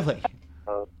 Wow, so, really?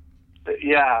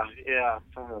 Yeah,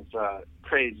 kind of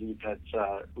crazy, but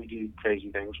we do crazy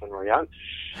things when we're young,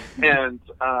 and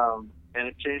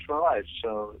it changed my life.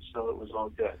 So it was all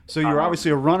good. So you're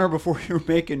obviously a runner before you were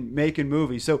making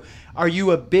movies. So are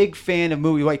you a big fan of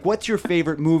movies? Like, what's your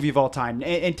favorite movie of all time?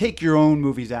 And take your own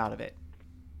movies out of it.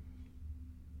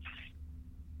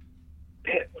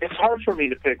 It's hard for me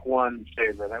to pick one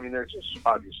favorite. I mean, there's just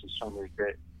obviously so many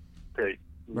great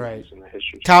movies in the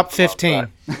history. Top 15.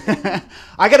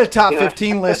 I got a top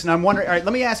 15 list, and I'm wondering. All right,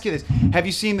 let me ask you this: have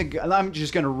you seen I'm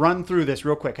just going to run through this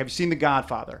real quick. Have you seen The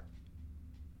Godfather?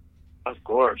 Of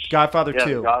course. Godfather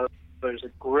 2. There's a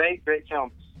great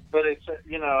film, but it's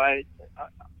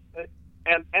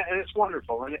and it's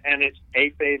wonderful, and it's a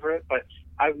favorite, but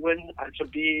I wouldn't, to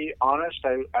be honest,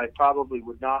 I probably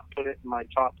would not put it in my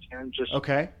top 10, just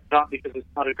not because it's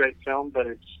not a great film, but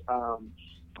it's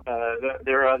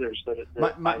there are others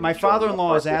that my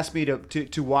father-in-law has asked me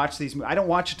to watch these. I don't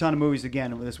watch a ton of movies,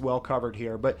 again, with this well covered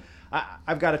here, but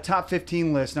I've got a top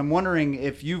 15 list, and I'm wondering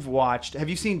if have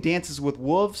you seen Dances with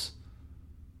Wolves?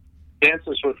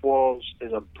 Dances with Wolves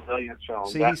is a brilliant film.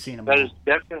 See, he's seen them that all. is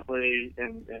definitely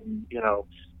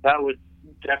that would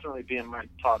definitely be in my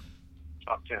top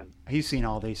 10. He's seen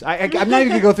all these. I'm not even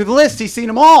going to go through the list. He's seen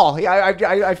them all.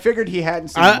 I figured he hadn't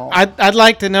seen them all. I'd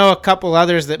like to know a couple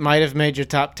others that might have made your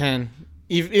top 10,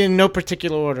 in no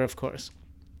particular order, of course.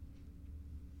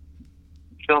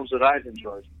 Films that I've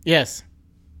enjoyed. Yes.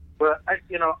 But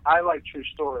I like true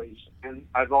stories, and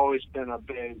I've always been a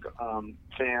big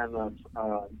fan of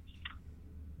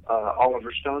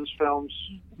Oliver Stone's films.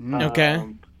 Okay.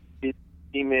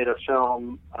 He made a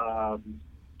film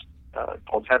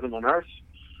called Heaven and Earth,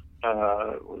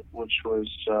 which was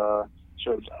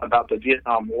sort of about the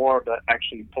Vietnam War, but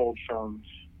actually pulled from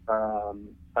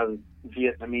a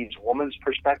Vietnamese woman's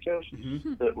perspective.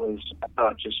 Mm-hmm. That was, I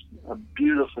thought, just a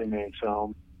beautifully made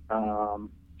film.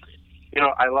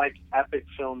 I like epic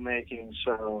filmmaking,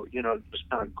 so, just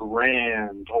kind of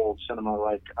grand old cinema,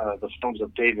 like the films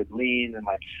of David Lean and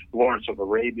like Lawrence of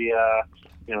Arabia,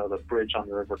 The Bridge on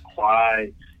the River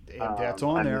Kwai. That's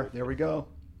on there. There we go.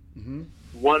 Mm-hmm.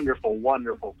 Wonderful,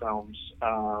 wonderful films.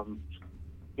 And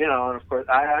of course,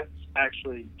 I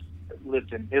actually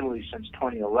lived in Italy since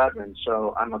 2011,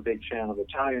 so I'm a big fan of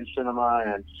Italian cinema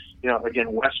and,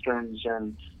 again, Westerns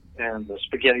and the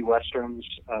spaghetti Westerns,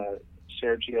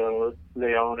 Sergio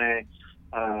Leone,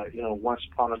 Once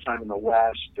Upon a Time in the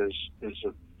West is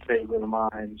a favorite of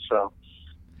mine. So,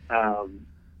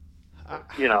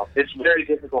 it's very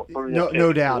difficult for me.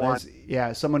 No doubt.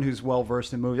 Someone who's well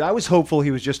versed in movies. I was hopeful he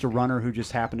was just a runner who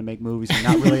just happened to make movies and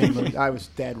not really in movies. I was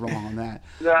dead wrong on that.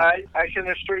 No, I can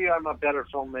assure you I'm a better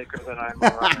filmmaker than I'm a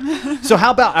runner. So how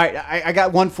about, I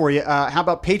got one for you. How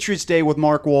about Patriots Day with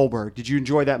Mark Wahlberg? Did you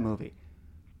enjoy that movie?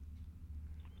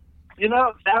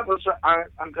 That was.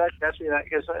 I'm glad you asked me that,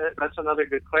 because that's another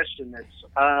good question. It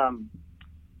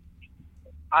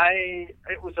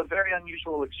was a very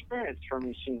unusual experience for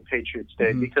me seeing Patriots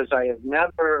Day, Mm-hmm. because I have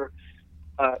never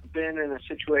been in a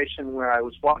situation where I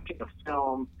was watching a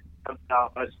film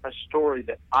about a story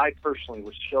that I personally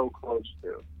was so close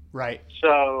to. Right.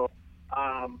 So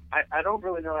I don't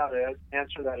really know how to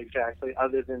answer that exactly,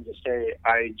 other than to say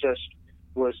I just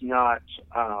was not.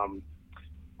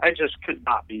 I just could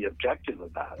not be objective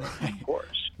about it, of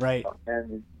course. Right.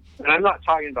 And and I'm not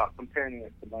talking about comparing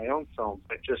it to my own film,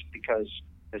 but just because,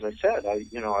 as I said, I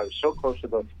was so close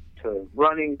to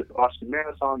running the Boston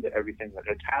Marathon, to everything that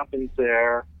had happened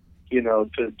there,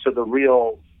 to the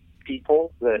real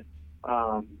people that,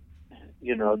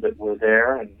 that were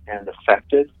there and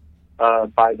affected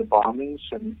by the bombings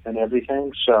and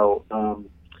everything. So, I'm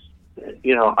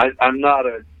not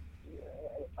a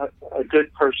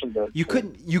good person to. You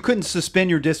couldn't suspend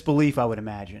your disbelief, I would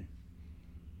imagine.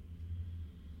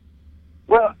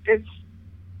 Well, it's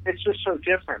just so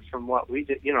different from what we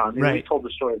did. Right. We told the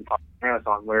story of the Boston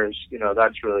Marathon, whereas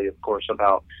that's really, of course,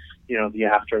 about the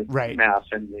aftermath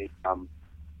and the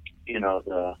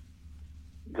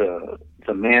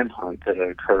manhunt that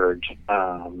occurred.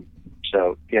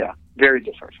 So yeah, very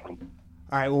different film.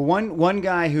 All right. Well, one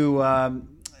guy who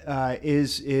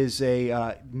is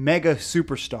a mega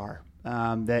superstar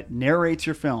that narrates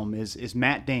your film is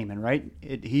Matt Damon, right?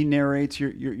 He narrates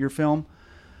your film.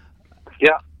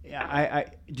 Yeah. Yeah.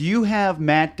 Do you have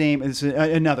Matt Damon? This is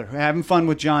another having fun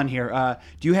with John here.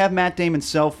 Do you have Matt Damon's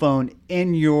cell phone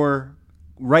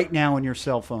right now in your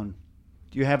cell phone?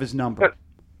 Do you have his number?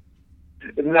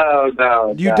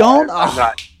 No. You don't? I'm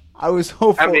not. I was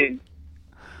hopeful. I mean,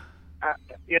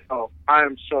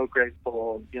 I'm so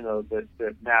grateful,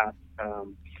 that Matt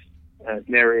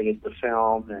narrated the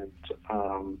film, and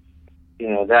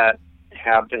that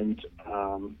happened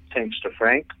thanks to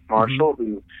Frank Marshall,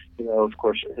 who, of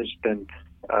course, has been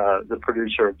the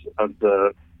producer of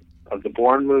the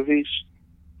Bourne movies,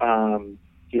 and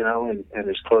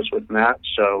is close with Matt.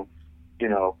 So,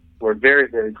 we're very,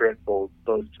 very grateful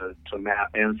both to Matt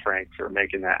and Frank for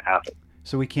making that happen.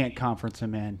 So we can't conference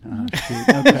him in.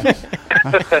 Okay.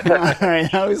 All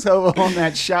right. I was holding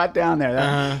that shot down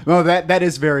there. Well, that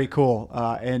is very cool.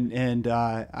 And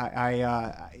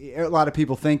a lot of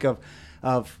people think of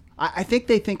I think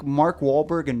they think Mark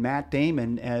Wahlberg and Matt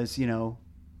Damon as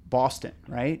Boston,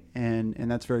 right? And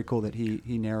that's very cool that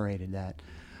he narrated that.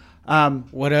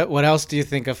 What else do you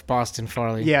think of Boston,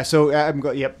 Farley? Yeah, so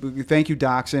thank you,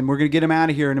 Docs, and we're going to get him out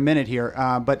of here in a minute here.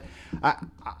 But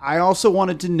I also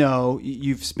wanted to know,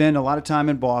 you've spent a lot of time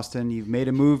in Boston. You've made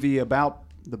a movie about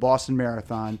the Boston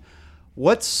Marathon.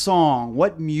 What song,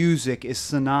 what music is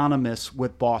synonymous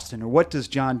with Boston, or what does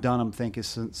John Dunham think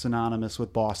is synonymous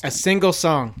with Boston? A single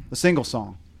song. A single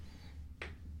song.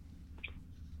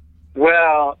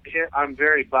 Well, I'm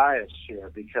very biased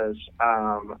here because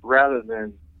rather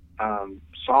than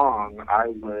song, I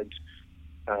would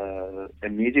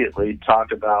immediately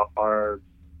talk about our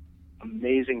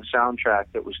amazing soundtrack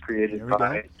that was created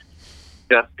by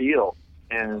Jeff Beal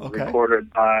and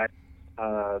recorded by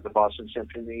the Boston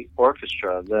Symphony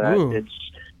Orchestra.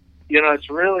 It's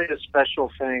really a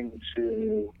special thing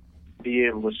to be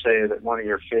able to say that one of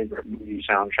your favorite movie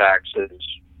soundtracks is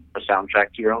a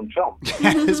soundtrack to your own film.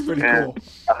 It's pretty cool.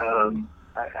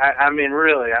 I mean,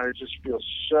 really, I just feel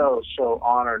so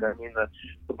honored. I mean,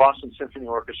 the Boston Symphony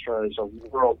Orchestra is a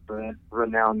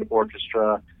world-renowned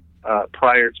orchestra.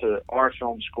 Prior to our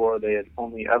film score, they had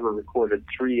only ever recorded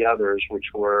 3 others,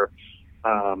 which were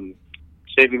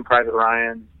Saving Private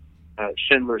Ryan,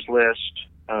 Schindler's List,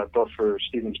 both for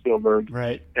Steven Spielberg,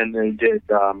 right? And they did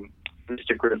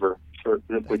Mystic River,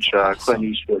 which Clint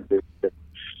Eastwood did.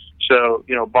 So,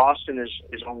 Boston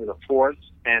is only the 4th,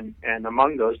 and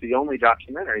among those, the only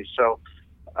documentary. So,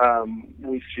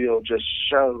 we feel just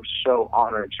so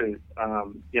honored to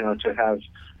have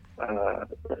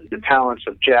the talents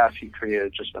of Jeff. He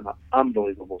created just an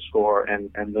unbelievable score,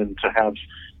 and then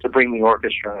to bring the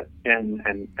orchestra in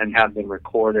and have them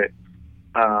record it.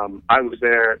 I was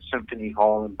there at Symphony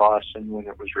Hall in Boston when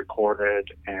it was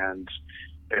recorded, and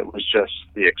it was just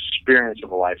the experience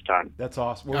of a lifetime. That's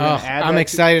awesome. I'm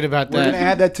excited about that. We're going to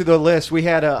add that to the list. We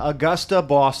had Augusta,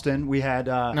 Boston. We had...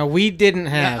 No, we didn't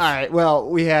have. Yeah, all right. Well,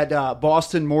 we had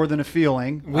Boston, More Than a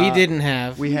Feeling. We didn't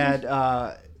have. We had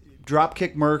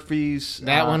Dropkick Murphys.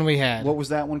 That one we had. What was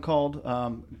that one called?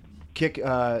 Going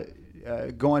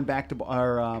Back to...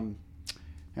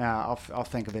 I'll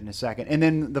think of it in a second. And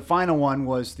then the final one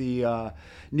was the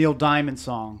Neil Diamond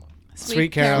song.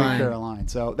 Sweet Caroline. Sweet Caroline.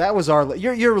 So that was our list.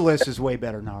 Your list is way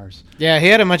better than ours. Yeah, he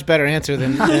had a much better answer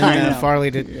than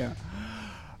Farley did. Yeah.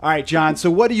 All right, John.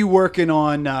 So what are you working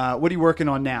on? What are you working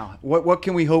on now? What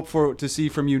can we hope to see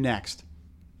from you next?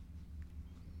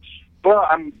 Well,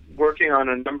 I'm working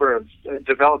on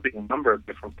developing a number of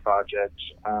different projects.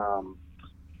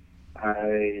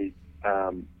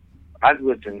 I've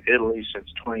lived in Italy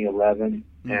since 2011,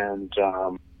 and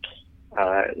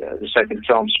the second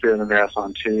film, Spirit of the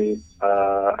Marathon 2,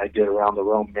 I did around the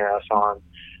Rome Marathon.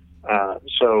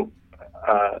 So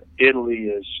Italy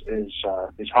is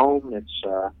home. It's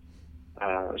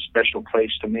a special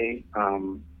place to me. I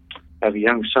have a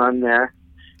young son there,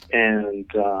 and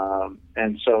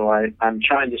so I'm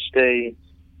trying to stay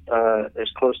as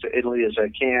close to Italy as I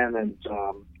can,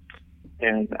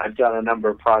 and I've got a number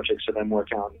of projects that I'm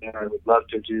working on there. I would love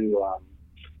to do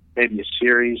maybe a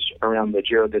series around the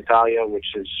Giro d'Italia,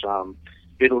 which is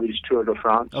Italy's Tour de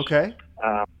France. Okay.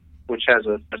 Which has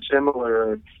a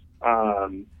similar.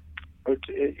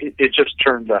 It just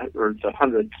turned the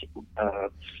 100th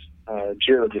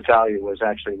Giro d'Italia was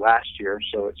actually last year,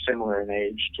 so it's similar in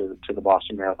age to the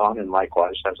Boston Marathon, and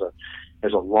likewise has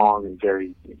a long and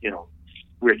very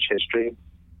rich history.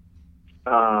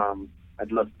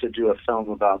 I'd love to do a film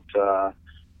about the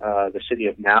city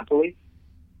of Napoli,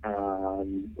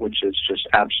 which is just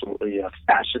absolutely a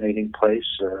fascinating place.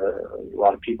 A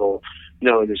lot of people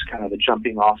know it as kind of the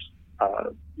jumping off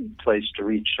place to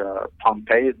reach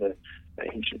Pompeii, the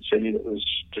ancient city that was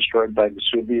destroyed by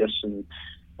Vesuvius, and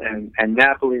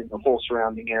Napoli and the whole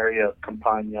surrounding area of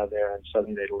Campania there in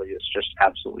southern Italy is just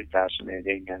absolutely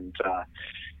fascinating. And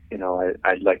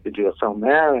I'd like to do a film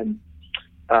there, and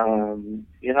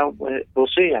we'll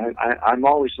see. I'm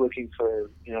always looking for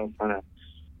kind of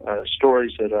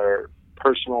stories that are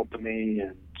personal to me,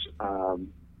 and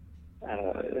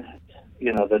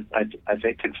that I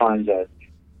think can find a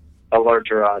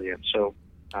larger audience. So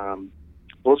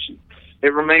we'll see.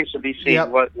 It remains to be seen.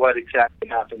 Yep. what exactly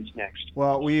happens next.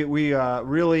 Well, we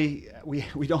really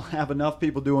don't have enough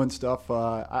people doing stuff.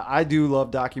 I do love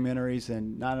documentaries,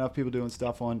 and not enough people doing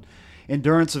stuff on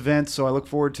endurance events. So I look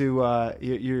forward to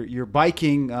your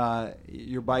biking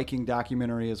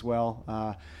documentary as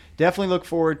well. Definitely look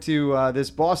forward to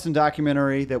this Boston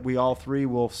documentary that we all three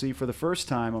will see for the first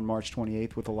time on March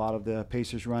 28th with a lot of the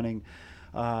Pacers Running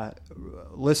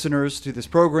listeners to this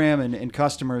program and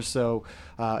customers. So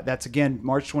that's, again,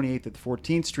 March 28th at the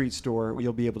 14th Street store.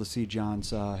 You'll be able to see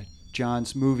John's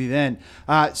movie then.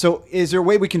 So is there a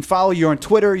way we can follow you on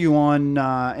Twitter? Are you on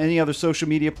any other social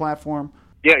media platform?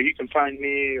 Yeah, you can find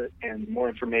me and more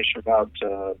information about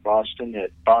Boston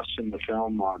at Boston the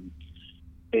Film on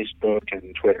Facebook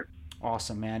and Twitter.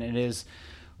 Awesome, man. It is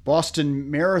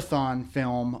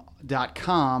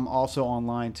BostonMarathonFilm.com, also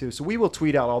online too. So we will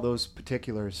tweet out all those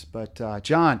particulars. But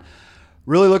John,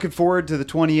 really looking forward to the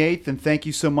 28th, and thank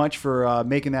you so much for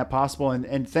making that possible.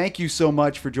 And thank you so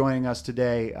much for joining us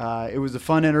today. It was a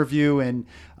fun interview, and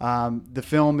the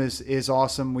film is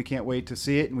awesome. We can't wait to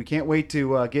see it, and we can't wait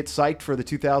to get psyched for the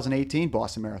 2018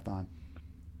 Boston Marathon.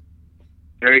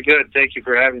 Very good. Thank you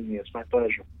for having me. It's my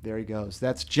pleasure. There he goes.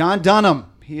 That's John Dunham.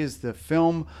 He is the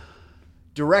film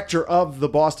director of the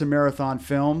Boston Marathon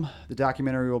film. The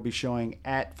documentary will be showing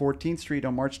at 14th Street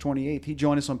on March 28th. He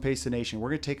joined us on Pace the Nation. We're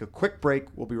going to take a quick break.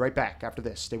 We'll be right back after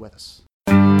this. Stay with us.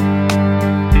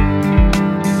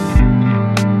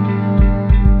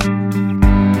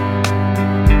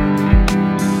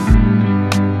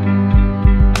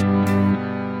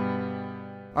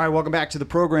 All right, welcome back to the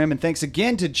program, and thanks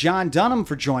again to John Dunham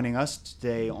for joining us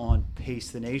today on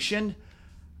Pace the Nation.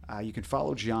 You can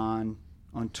follow John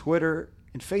on Twitter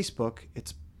and Facebook.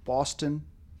 It's Boston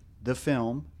the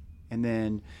Film, and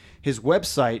then his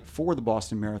website for the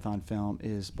Boston Marathon film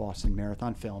is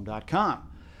bostonmarathonfilm.com.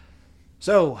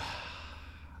 So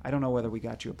I don't know whether we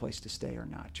got you a place to stay or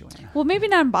not, Joanna. Well, maybe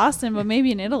not in Boston, but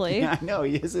maybe in Italy. Yeah, I know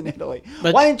he is in Italy.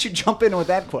 But why didn't you jump in with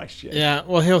that question? Yeah,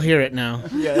 well, he'll hear it now.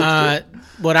 Yeah,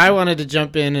 what I wanted to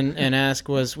jump in and ask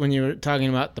was, when you were talking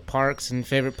about the parks and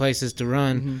favorite places to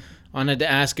run, I wanted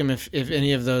to ask him if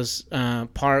any of those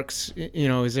parks,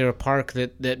 is there a park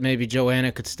that maybe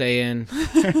Joanna could stay in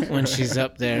when she's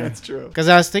up there? That's true. Because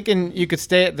I was thinking you could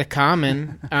stay at the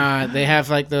Common. They have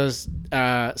like those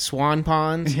swan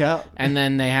ponds. Yeah. And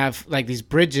then they have like these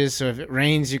bridges, so if it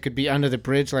rains, you could be under the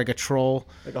bridge like a troll.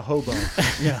 Like a hobo.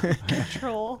 Yeah.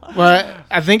 Troll. Well,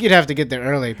 I think you'd have to get there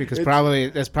early because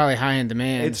that's probably high in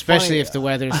demand, It's especially funny. if the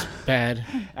weather's bad.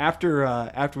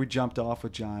 After we jumped off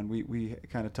with John, we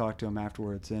kind of talked to him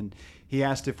afterwards, and he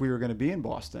asked if we were going to be in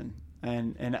Boston.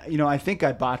 And I think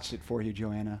I botched it for you,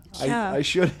 Joanna. Yeah. I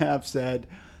should have said,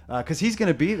 because he's going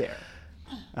to be there.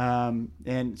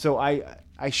 And so I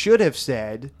should have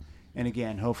said, and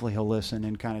again, hopefully he'll listen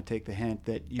and kind of take the hint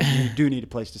that you do need a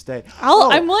place to stay.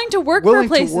 I'm willing to work for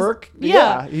places. To work?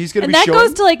 Yeah. He's going to and be that showing.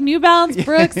 goes to like New Balance,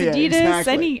 Brooks, Yeah, Adidas,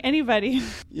 exactly. anybody.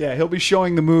 Yeah, he'll be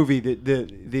showing the movie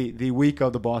the week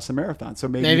of the Boston Marathon. So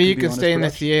maybe You be could on stay his in the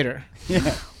production. theater.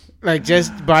 Yeah. Like,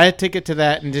 just buy a ticket to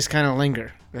that and just kind of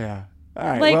linger. Yeah. All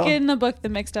right. Like well, in the book, The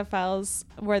Mixed Up Files,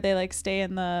 where they like stay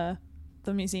in the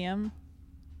museum.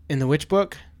 In the which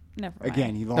book? Never mind.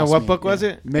 again, he lost No, what me. book was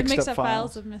it? The Mixed Up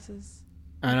Files of Mrs.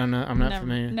 I don't know. I'm not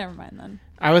familiar. Never mind then.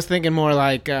 I was thinking more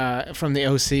like from the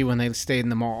OC when they stayed in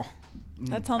the mall.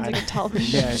 That sounds like a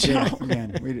television show. Yeah,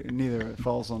 again, neither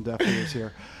falls on deaf ears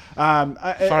here.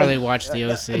 Farley watched the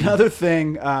OC. Another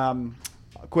thing,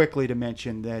 quickly to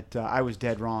mention that I was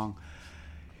dead wrong.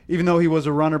 Even though he was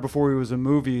a runner before he was a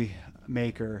movie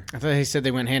maker. I thought he said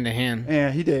they went hand to hand.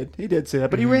 Yeah, he did. He did say that.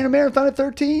 But he ran a marathon at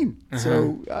 13.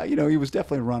 So, he was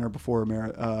definitely a runner before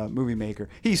a movie maker.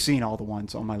 He's seen all the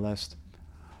ones on my list.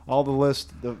 All the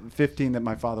list, the 15 that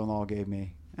my father-in-law gave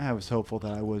me. I was hopeful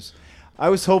that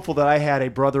I had a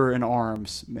brother in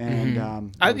arms, and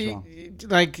I was wrong.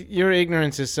 Like, your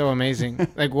ignorance is so amazing.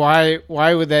 Like, why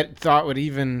would that thought would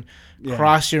even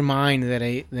cross your mind that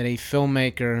a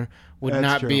filmmaker would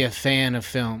not be a fan of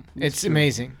film? It's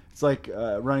amazing. It's like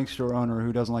a running store owner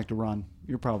who doesn't like to run.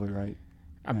 You're probably right.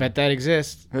 I bet that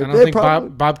exists. I don't They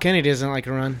think Bob Kennedy doesn't like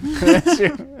to run. That's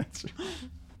true. That's true.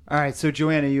 All right, so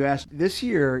Joanna, you asked this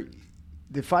year,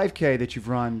 the 5K that you've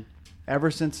run ever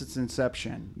since its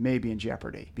inception may be in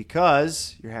jeopardy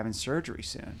because you're having surgery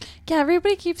soon. Yeah,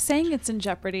 everybody keeps saying it's in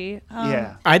jeopardy.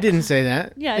 Yeah. I didn't say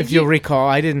that. Yeah, if you'll recall,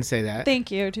 I didn't say that. Thank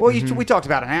you. Well, we talked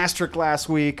about an asterisk last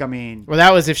week. I mean, well,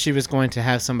 that was if she was going to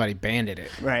have somebody banded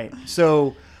it. Right.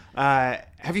 So,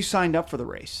 have you signed up for the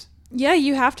race? Yeah,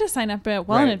 you have to sign up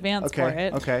well in advance okay. for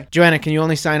it. Okay. Joanna, can you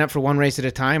only sign up for one race at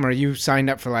a time, or are you signed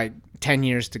up for like 10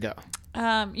 years to go?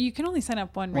 You can only sign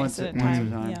up one race at a once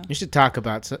time. Yeah. You should talk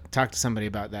to somebody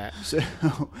about that. So,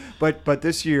 but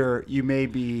this year you may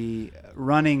be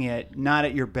running it not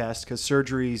at your best because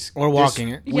surgeries or walking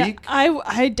it. Yeah, week.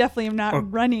 I definitely am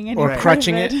not running any or part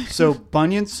crutching of it. So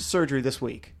Bunyan's surgery this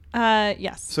week.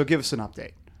 Yes. So give us an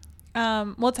update.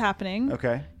 What's happening?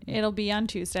 Okay. It'll be on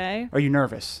Tuesday. Are you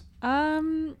nervous?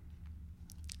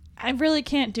 I really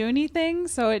can't do anything,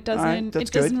 so it doesn't. All right, that's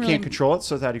it good. doesn't really. Can't control it,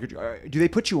 so that you could. Do they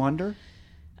put you under?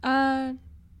 I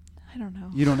don't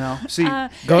know. You don't know. See, Go-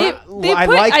 I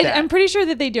like that. I'm pretty sure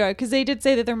that they do it because they did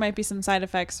say that there might be some side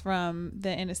effects from the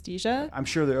anesthesia. I'm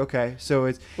sure they're okay. So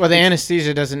it's the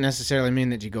anesthesia doesn't necessarily mean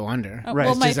that you go under. Right.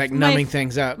 It's just like numbing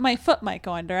things up. My foot might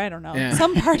go under. I don't know. Yeah.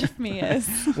 Some part of me is.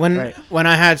 When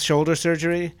I had shoulder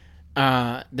surgery,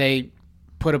 they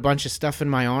put a bunch of stuff in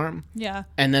my arm. Yeah.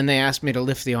 And then they asked me to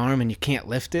lift the arm, and you can't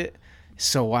lift it. It's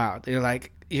so wild. You're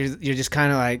like, you're just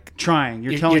kind of like trying.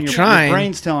 You're trying. your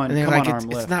brain's telling, and they're come like, on, arm,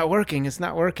 lift. it's not working. It's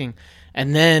not working.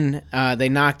 And then they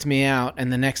knocked me out,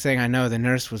 and the next thing I know, the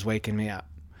nurse was waking me up.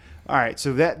 All right,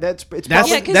 so that's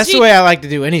Yeah, that's the way I like to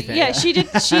do anything. Yeah, she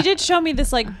did show me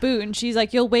this like boot, and she's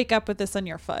like, "You'll wake up with this on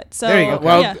your foot." So There you go.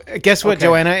 Well, yeah. guess what, Okay.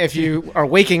 Joanna? If you are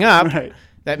waking up, Right.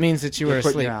 that means that you were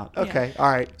Putting you asleep. out. Okay,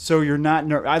 all right. So you're not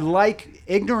nervous. I like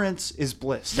ignorance is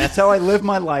bliss. That's how I live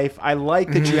my life. I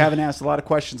like that Mm-hmm. you haven't asked a lot of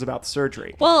questions about the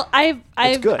surgery. Well, I've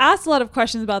good. asked a lot of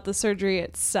questions about the surgery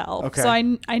itself. Okay. So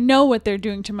I know what they're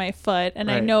doing to my foot, and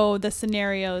I Right. know the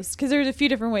scenarios because there's a few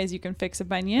different ways you can fix a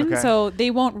bunion. Okay. So they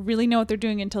won't really know what they're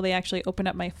doing until they actually open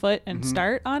up my foot and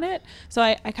start on it. So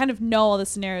I kind of know all the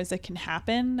scenarios that can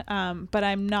happen, but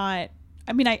I'm not.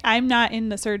 I mean, I'm not in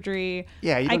the surgery.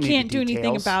 Yeah, you I don't need can't the do anything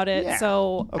details. about it. Yeah.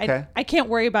 So Okay. I can't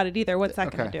worry about it either. What's that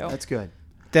Okay, going to do? that's good.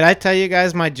 Did I tell you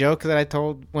guys my joke that I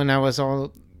told when I was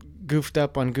all goofed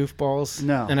up on goofballs?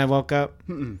 No. And I woke up?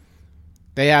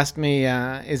 They asked me,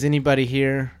 is anybody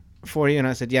here for you? And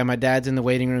I said, yeah, my dad's in the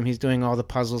waiting room. He's doing all the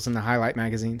puzzles in the highlight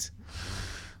magazines.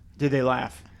 Did they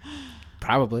laugh?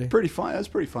 Probably. Pretty funny. That's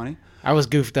pretty funny. I was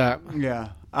goofed up. Yeah.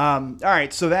 All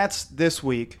right. So that's this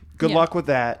week. Good Yeah. luck with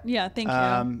that. Yeah, thank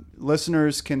you.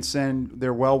 Listeners can send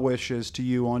their well wishes to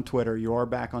you on Twitter. You are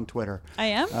back on Twitter. I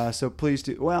am. So please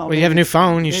do. Well, You have a new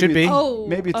phone. You should be.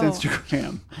 Maybe it's Oh.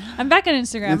 Instagram. I'm back on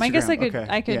Instagram. I guess Instagram,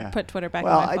 I okay, could yeah. put Twitter back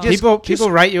Well, on my I phone. just- People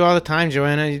write you all the time,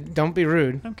 Joanna. Don't be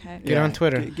rude. Okay. Get on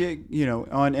Twitter. Get,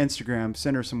 on Instagram.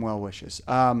 Send her some well wishes.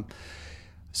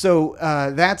 So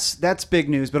that's big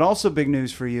news. But also big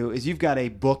news for you is you've got a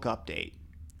book update.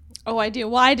 Oh, I do.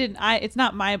 Well, it's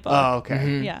not my book. Oh,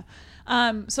 okay. Yeah.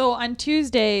 So on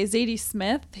Tuesday, Zadie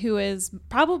Smith, who is she's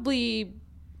probably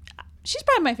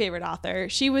my favorite author.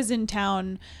 She was in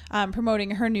town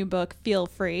promoting her new book, Feel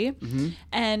Free.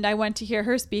 And I went to hear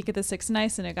her speak at the Sixth and I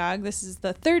Synagogue. This is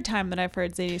the third time that I've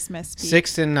heard Zadie Smith speak.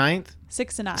 6th and 9th?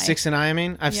 Sixth and I. 6th and I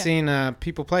mean. I've Yeah. seen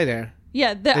people play there.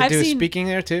 Yeah, They I've do seen speaking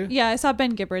there too? Yeah, I saw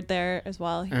Ben Gibbard there as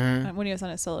well when he was on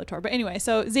his solo tour. But anyway,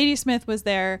 so Zadie Smith was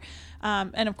there,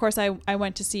 and of course I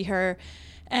went to see her,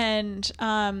 and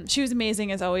she was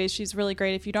amazing as always. She's really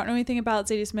great. If you don't know anything about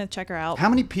Zadie Smith, check her out. How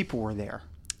many people were there?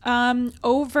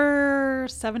 Over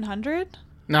 700.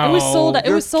 No, It was sold. It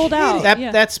You're was sold out. That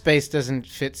Yeah. that space doesn't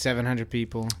fit 700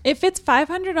 people. It fits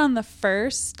 500 on the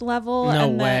first level. No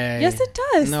and way. Yes, it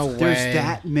does. No way. There's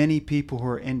that many people who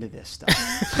are into this stuff.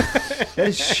 That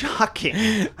is shocking.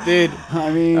 Dude.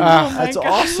 I mean, my that's God.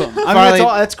 awesome. I mean,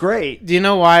 Farley- that's great. Do you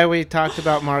know why we talked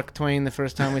about Mark Twain the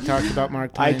first time we talked about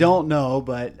Mark Twain? I don't know,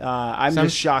 but I'm Some-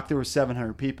 just shocked there were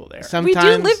 700 people there. We do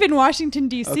Sometimes live in Washington,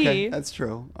 D.C. Okay, that's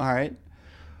true. All right.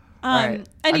 All right.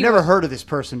 I've Anyway. never heard of this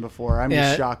person before. I'm Yeah.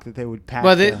 just shocked that they would pack.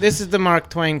 Well, the- this is the Mark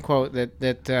Twain quote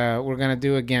that we're gonna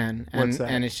do again, and What's that?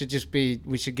 and it should just be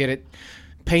we should get it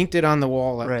painted on the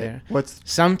wall up right. there. What's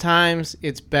Sometimes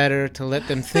it's better to let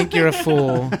them think you're a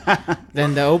fool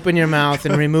than to open your mouth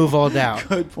and remove all doubt.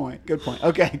 good point? Good point.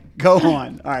 Okay, go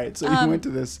on. All right. So you went to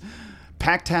this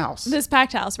packed house. This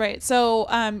packed house, right? So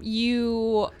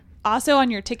you also on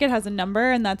your ticket has a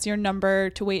number, and that's your number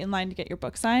to wait in line to get your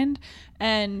book signed.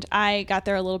 And I got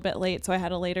there a little bit late, so I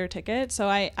had a later ticket. So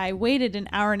I waited an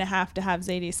hour and a half to have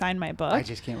Zadie sign my book. I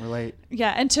just can't relate.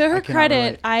 Yeah, and to her cannot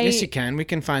credit, relate. Yes, you can. We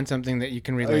can find something that you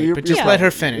can relate, you're- but just Yeah. let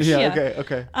her finish. Yeah. Yeah.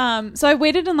 Okay. So I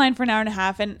waited in line for an hour and a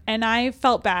half, and I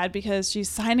felt bad because she's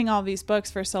signing all these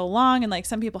books for so long, and like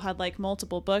some people had like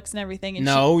multiple books and everything. And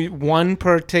No, one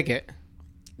per ticket.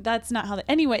 that's not how they.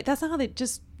 Anyway, that's not how they.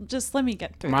 Just let me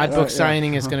get through. My this. book yeah.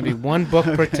 signing is going to be one book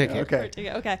per ticket. Okay.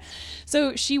 Okay.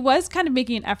 So she was kind of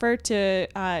making an effort to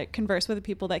converse with the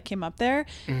people that came up there.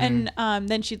 Mm-hmm. And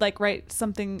then she'd like write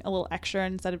something a little extra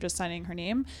instead of just signing her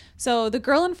name. So the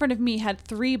girl in front of me had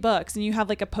 3 books, and you have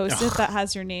like a Post-it that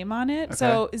has your name on it.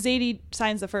 So Zadie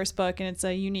signs the first book, and it's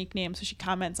a unique name. So she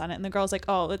comments on it. And the girl's like,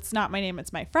 oh, it's not my name,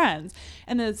 it's my friend's.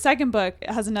 And the second book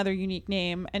has another unique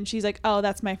name. And she's like, oh,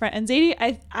 that's my friend. And Zadie,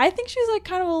 I think she was like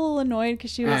kind of a little annoyed because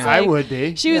she was like, I would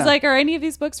be. She was Yeah. like, are any of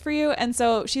these books for you? And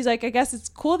so she's like, I guess it's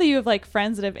cool that you have like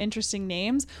friends that have interesting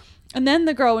names. And then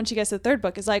the girl, when she gets to the third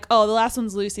book, is like, oh, the last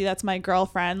one's Lucy. That's my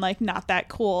girlfriend. Like, not that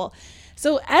cool.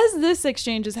 So as this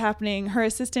exchange is happening, her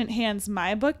assistant hands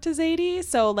my book to Zadie.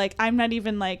 So like, I'm not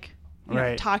even like you know,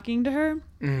 Right. talking to her.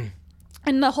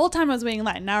 And the whole time I was waiting in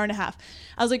line, an hour and a half,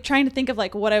 I was like trying to think of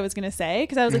like what I was going to say.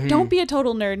 Cause I was like, don't be a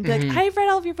total nerd and be like, I've read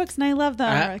all of your books and I love them.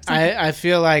 or like something. I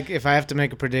feel like if I have to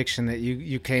make a prediction that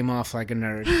you came off like a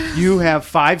nerd. You have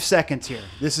 5 seconds here.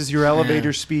 This is your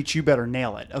elevator speech. You better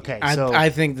nail it. Okay. So I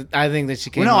think that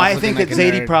she came Well, no, off I looking think that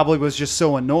like a Zadie nerd. probably was just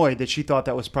so annoyed that she thought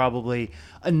that was probably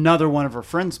another one of her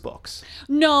friends' books.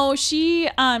 No, she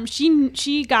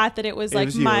got that it was like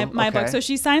was you. my book. Okay. So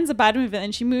she signs the bottom of it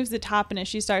and she moves the top, and as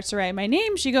she starts to write my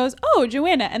name, she goes, "Oh,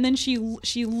 Joanna," and then she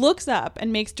looks up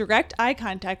and makes direct eye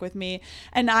contact with me,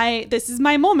 and this is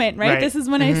my moment, right? Right. This is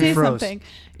when I say Froze. something.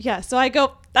 Yeah, so I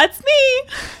go, "That's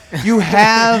me." You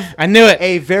have I knew it.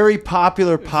 a very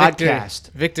popular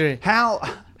podcast. Victory. How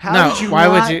No, did you why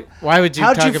not- would you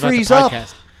how'd talk you about the freeze up?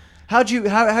 podcast? How'd you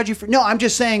no, I'm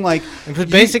just saying like But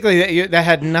basically, that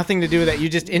had nothing to do with that. You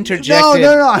just interjected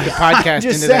no. the podcast I'm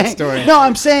just into saying, that story. No,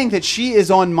 I'm saying that she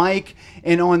is on mic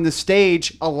and on the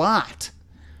stage a lot.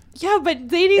 Yeah, but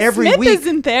Zadie Every Smith week.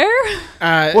 isn't there.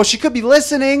 Well, she could be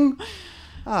listening.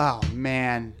 Oh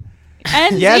man.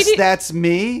 And Yes, Zadie, that's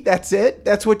me. That's it.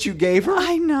 That's what you gave her.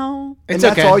 I know. And It's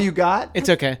that's okay. all you got. It's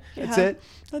okay. That's Yeah, it.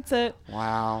 That's it.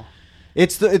 Wow.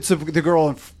 It's the girl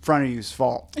in front of you's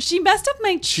fault. She messed up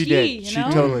my She chi, did. you She know?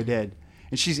 totally did.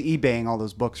 And she's eBaying all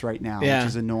those books right now, Yeah. which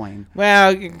is annoying.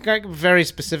 Well, you got very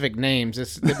specific names.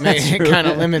 It kind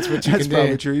of limits what you That's can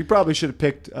probably do. true. You probably should have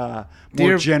picked more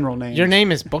Dear- general names. Your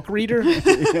name is Book Reader?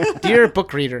 Dear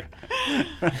Book Reader.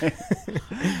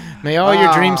 May all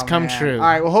your dreams Oh, come man. true. All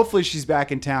right. Well, hopefully she's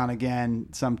back in town again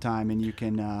sometime, and you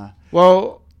can.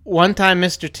 Well, one time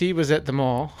Mr. T was at the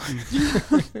mall.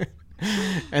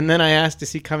 And then I asked,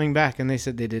 is he coming back? And they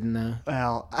said they didn't know.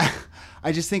 Well,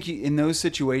 I just think in those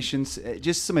situations,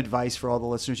 just some advice for all the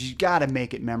listeners: you got to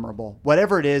make it memorable.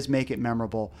 Whatever it is, make it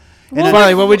memorable. And Well,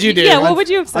 Farley, what would you do? Yeah, what would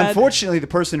you have said? Unfortunately, the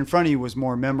person in front of you was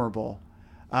more memorable.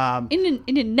 In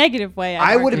a negative way.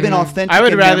 I would have been authentic. I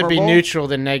would and rather be memorable. neutral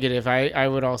than negative. I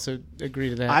would also agree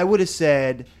to that. I would have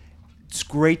said, "It's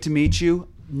great to meet you.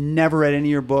 Never read any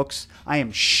of your books. I am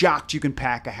shocked you can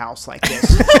pack a house like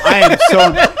this. I am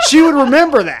so." She would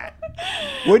remember that,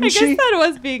 wouldn't I guess she? that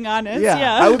was being honest.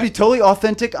 Yeah. I would be totally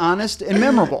authentic, honest, and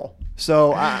memorable.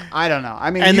 So I don't know. I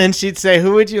mean, and then she'd say,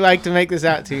 who would you like to make this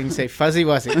out to? And you say, Fuzzy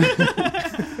Wuzzy.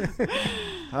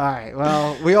 all right.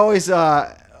 Well, we always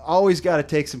got to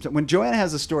take some time. When Joanna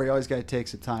has a story, you always got to take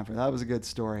some time for it. That was a good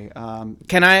story.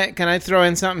 Can I throw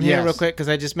in something here Yes. real quick? Because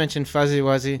I just mentioned Fuzzy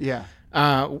Wuzzy. Yeah.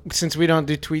 Since we don't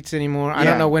do tweets anymore, I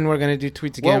Yeah. don't know when we're going to do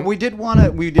tweets again. Well, we did want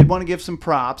to give some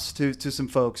props to some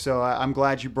folks, so I'm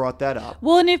glad you brought that up.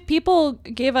 Well, and if people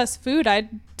gave us food, I'd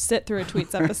sit through a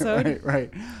tweets episode.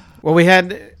 Right. Well, we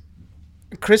had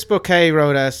Chris Bouquet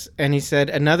wrote us, and he said,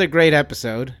 another great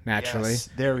episode, naturally. Yes,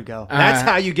 there we go. That's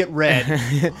how you get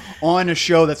read on a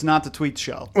show that's not the tweet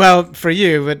show. Well, for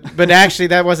you, but actually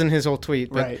that wasn't his whole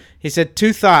tweet. But Right. He said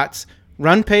 2 thoughts.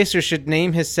 Run Pacer should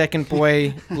name his second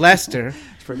boy Lester.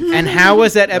 And how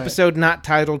was that episode not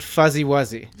titled Fuzzy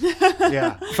Wuzzy?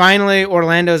 Yeah. Finally,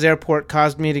 Orlando's airport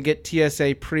caused me to get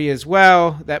TSA pre as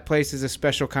well. That place is a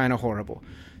special kind of horrible.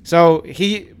 So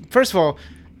he, first of all,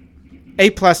 A+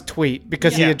 tweet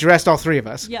because he Yeah. addressed all 3 of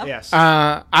us. Yep. Yes.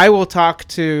 I will talk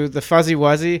to the Fuzzy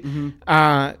Wuzzy.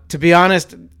 To be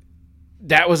honest,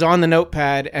 that was on the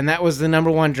notepad, and that was the number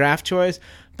 1 draft choice.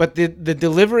 But the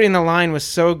delivery in the line was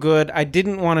so good, I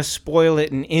didn't want to spoil it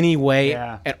in any way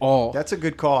Yeah. at all. That's a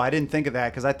good call. I didn't think of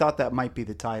that because I thought that might be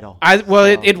the title. It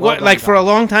well was done, like for a Don.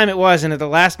 long time it was, and at the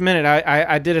last minute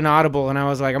I did an audible, and I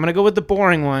was like, I'm gonna go with the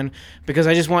boring one because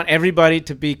I just want everybody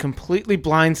to be completely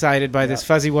blindsided by this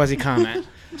Fuzzy Wuzzy comment.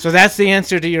 So that's the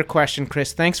answer to your question,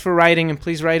 Chris. Thanks for writing, and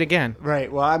please write again. Right.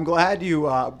 Well, I'm glad you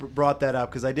brought that up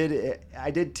because I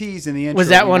did tease in the intro. Was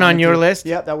that We one on wanted your to- list?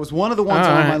 Yeah, that was one of the ones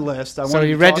All on right. my list. I So wanted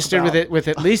you to talk registered with about- it with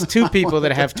at least 2 people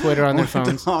that have Twitter on their I wanted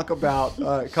phones. to talk about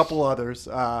a couple others.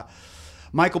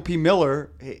 Michael P.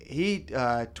 Miller, he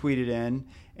tweeted in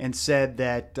and said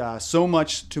that so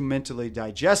much to mentally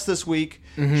digest this week.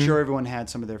 Mm-hmm. Sure, everyone had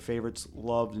some of their favorites,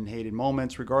 loved and hated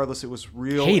moments. Regardless, it was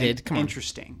real Hated? and Come on.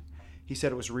 interesting. He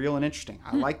said it was real and interesting.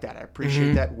 I like that. I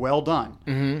appreciate that. Well done.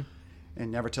 And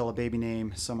never tell a baby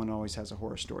name. Someone always has a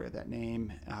horror story of that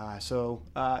name.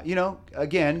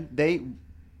 Again,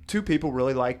 2 people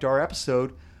really liked our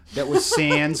episode that was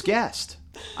Sans guest.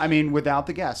 I mean, without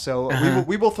the guest. So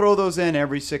we will throw those in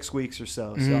every 6 weeks or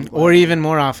so. So I'm glad- Or even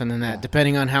more often than that,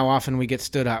 depending on how often we get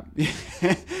stood up.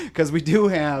 because we do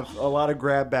have a lot of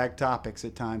grab bag topics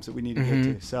at times that we need to get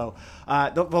to. So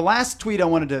the last tweet I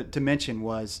wanted to mention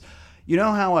was, you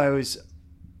know how I was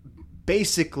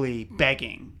basically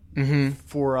begging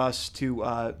for us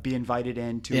to be invited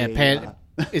into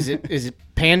Is it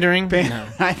pandering? No,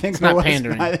 I think it's not I was.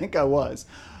 pandering. I think I was.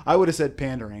 I would have said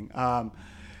pandering.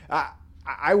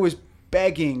 I was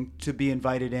begging to be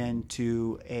invited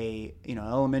into a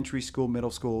elementary school,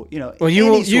 middle school. Well, any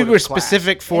you sort were of class,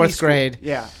 specific any 4th school. grade.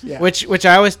 Yeah. Which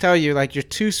I always tell you, like, you're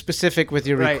too specific with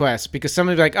your Right. requests because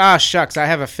somebody's like, ah, shucks, I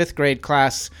have a 5th grade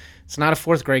class. It's not a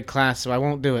 4th grade class, so I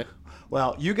won't do it.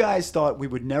 Well, you guys thought we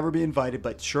would never be invited,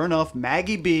 but sure enough,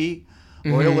 Maggie B,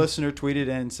 loyal listener, tweeted in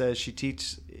and says she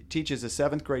teaches a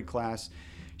 7th grade class.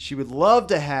 She would love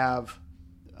to have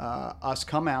us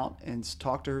come out and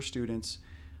talk to her students.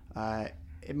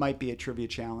 It might be a trivia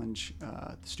challenge,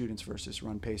 students versus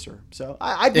Run Pacer. So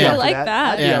I'd be Yeah. out I for like that.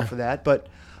 that. I'd be Yeah. out for that. But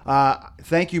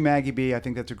thank you, Maggie B. I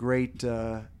think that's a great.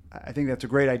 I think that's a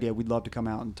great idea. We'd love to come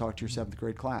out and talk to your 7th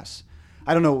grade class.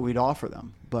 I don't know what we'd offer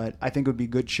them, but I think it would be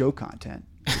good show content.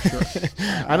 For sure.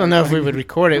 I don't know if we would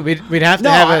record it. We'd have to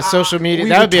have a social media. we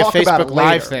That would be a talk about Facebook it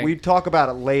Live later. thing. We'd talk about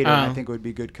it later, and I Oh. think it would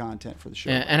be good content for the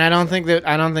show. Yeah, and I don't think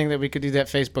that we could do that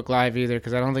Facebook Live either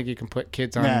because I don't think you can put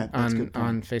kids on Yeah, that's a good point.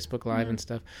 on Facebook Live and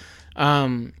stuff.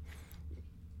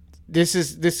 This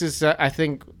is I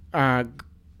think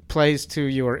plays to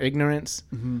your ignorance.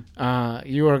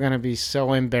 You are going to be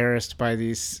so embarrassed by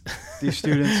these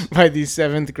students. by these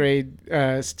 7th grade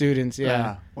students.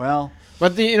 Yeah. Well,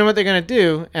 But you know what they're going to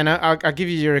do, and I'll give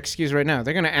you your excuse right now.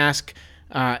 They're going to ask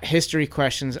history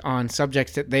questions on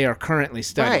subjects that they are currently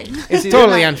studying. right. It's See,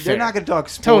 totally they're unfair. not going to talk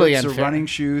sports Totally or unfair. running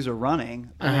shoes or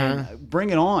running. I mean, bring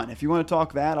it on. If you want to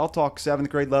talk that, I'll talk 7th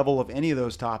grade level of any of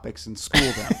those topics and school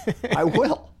them. I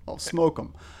will. I'll smoke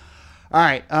them. All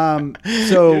right.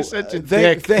 So You're such a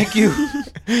dick. thank you.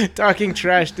 Talking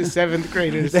trash to 7th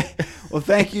graders. Well,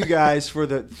 thank you guys for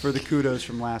the kudos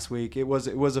from last week. It was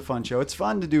a fun show. It's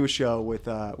fun to do a show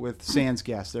with Sans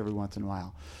guests every once in a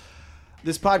while.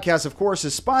 This podcast, of course,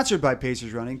 is sponsored by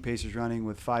Pacers Running. Pacers Running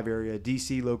with 5 area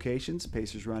DC locations.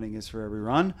 Pacers Running is for every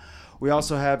run. We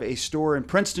also have a store in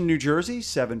Princeton, New Jersey,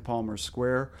 7 Palmer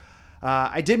Square.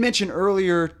 I did mention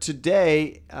earlier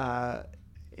today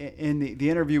in the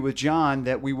interview with John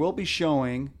that we will be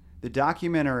showing the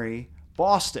documentary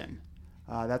Boston.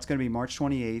 That's going to be March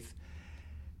 28th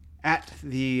at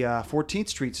the 14th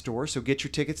Street store. So get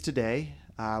your tickets today.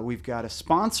 We've got a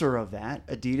sponsor of that.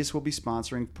 Adidas will be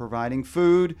sponsoring, providing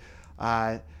food.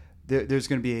 There's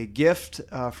going to be a gift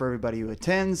for everybody who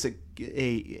attends, a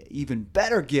even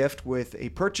better gift with a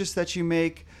purchase that you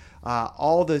make.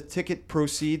 All the ticket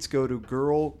proceeds go to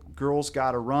Girls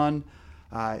Gotta Run.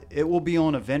 It will be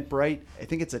on Eventbrite. I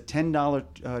think it's a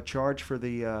 $10 charge for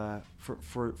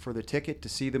the ticket to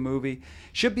see the movie.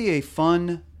 Should be a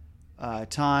fun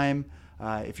time.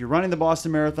 If you're running the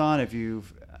Boston Marathon, if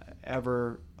you've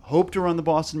ever hoped to run the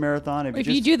Boston Marathon, if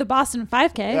you do the Boston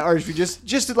 5K, or if you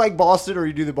just like Boston, or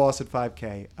you do the Boston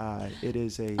 5K, it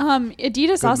is a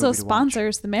Adidas also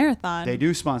sponsors the marathon. They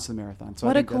do sponsor the marathon. So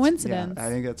what a coincidence! I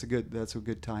think that's a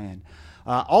good tie-in.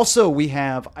 Also, we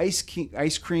have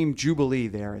ice cream Jubilee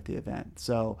there at the event.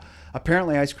 So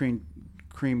apparently, ice cream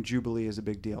Jubilee is a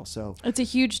big deal. So it's a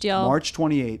huge deal. March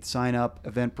 28th. Sign up.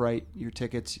 Eventbrite. Your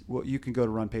tickets. Well, you can go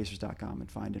to runpacers.com and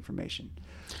find information.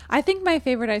 I think my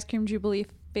favorite ice cream Jubilee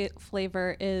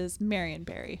flavor is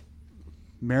Marionberry.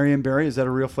 Marionberry, is that a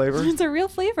real flavor? It's a real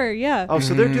flavor, yeah. Oh,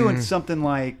 so they're doing something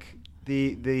like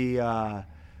the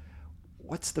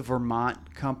what's the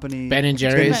Vermont company? Ben and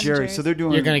Jerry's. So they're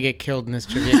doing. You're gonna get killed in this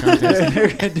trivia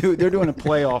contest. they're doing a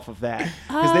playoff of that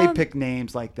because they pick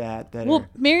names like that.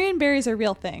 Marionberries are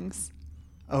real things.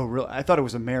 Oh, really? I thought it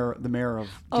was the mayor of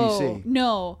DC. Oh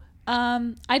no.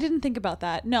 I didn't think about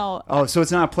that. No. Oh, so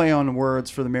it's not a play on words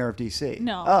for the mayor of DC.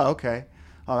 No. Oh, okay.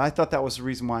 Oh, I thought that was the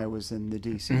reason why it was in the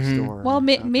DC store. Well,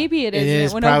 maybe it is. It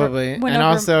is probably, and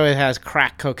also it has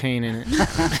crack cocaine in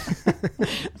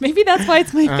it. Maybe that's why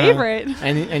it's my favorite.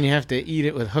 And you have to eat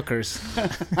it with hookers.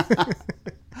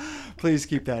 Please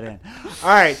keep that in. All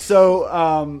right,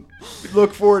 so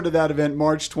look forward to that event,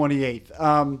 March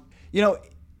 28th.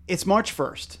 It's March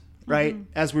 1st, right?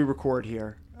 As we record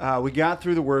here. We got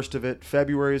through the worst of it.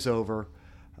 February is over.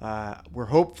 We're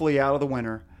hopefully out of the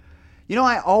winter.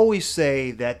 I always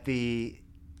say that the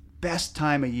best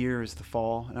time of year is the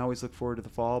fall, and I always look forward to the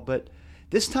fall. But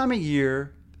this time of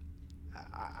year...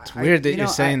 It's weird that you're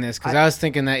saying this, because I was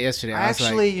thinking that yesterday.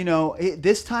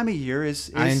 This time of year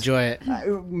is I enjoy it.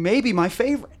 Maybe my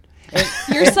favorite.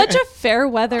 You're such a fair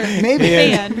weather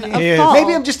fan of fall.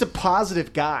 Maybe I'm just a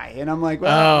positive guy, and I'm like,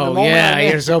 well,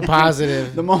 you're so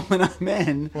positive. The moment I'm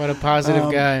in. What a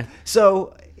positive guy.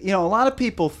 So... a lot of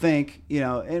people think, and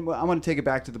I'm going to take it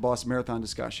back to the Boston Marathon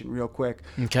discussion real quick.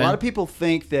 Okay. A lot of people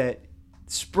think that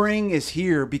spring is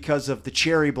here because of the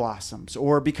cherry blossoms,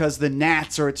 or because the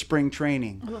gnats are at spring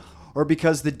training, or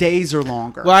because the days are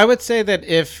longer. Well, I would say that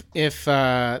if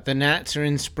the gnats are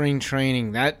in spring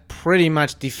training, that pretty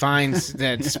much defines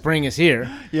that spring is here.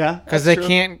 Yeah. Because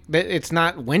it's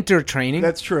not winter training.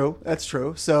 That's true.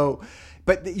 So...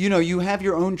 But you have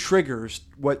your own triggers.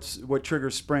 What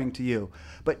triggers spring to you?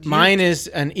 But mine is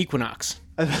an equinox.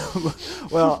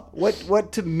 Well,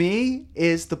 what to me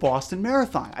is the Boston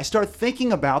Marathon. I start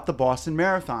thinking about the Boston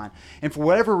Marathon, and for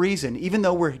whatever reason, even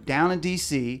though we're down in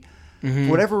DC, for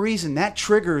whatever reason, that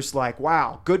triggers like,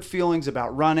 wow, good feelings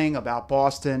about running, about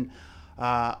Boston,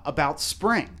 about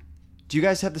spring. Do you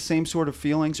guys have the same sort of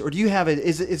feelings, or do you have it?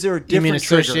 Is there a different you mean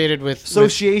associated trigger? with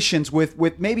associations with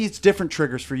maybe it's different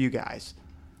triggers for you guys?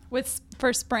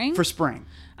 For spring? For spring.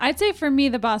 I'd say for me,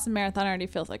 the Boston Marathon already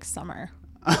feels like summer.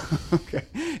 Okay,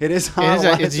 it is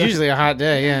hot. It's usually a hot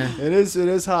day. Yeah, it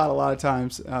is hot a lot of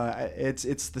times.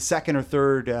 It's the second or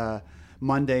third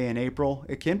Monday in April.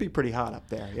 It can be pretty hot up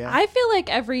there. Yeah, I feel like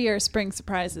every year spring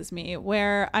surprises me,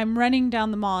 where I'm running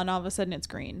down the mall and all of a sudden it's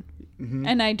green.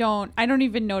 And I don't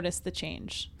even notice the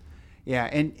change. Yeah,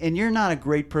 and you're not a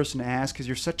great person to ask because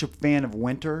you're such a fan of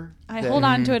winter. I hold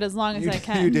on to it as long as I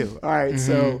can. You do. All right,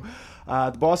 so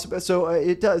the Boston. So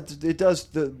it does.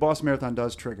 The Boston Marathon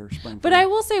does trigger spring. But I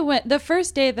will say, the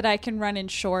first day that I can run in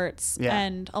shorts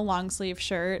and a long sleeve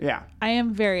shirt, I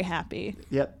am very happy.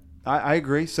 Yep. I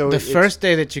agree. So the first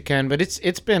day that you can, but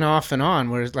it's been off and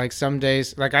on. Whereas like some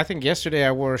days, like I think yesterday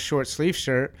I wore a short sleeve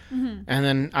shirt, and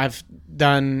then I've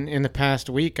done in the past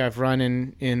week I've run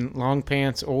in long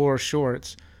pants or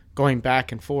shorts, going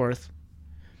back and forth.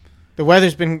 The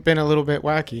weather's been a little bit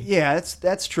wacky. Yeah,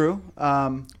 that's true.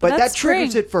 But that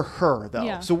triggers it for her though.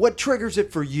 Yeah. So what triggers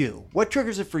it for you? What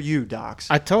triggers it for you,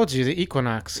 Docs? I told you the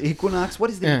equinox. Equinox.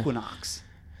 What is the equinox?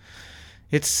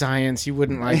 It's science. You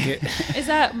wouldn't like it. Is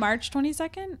that March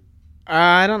 22nd?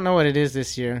 I don't know what it is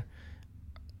this year.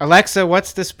 Alexa,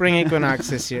 what's the spring equinox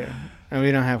this year? And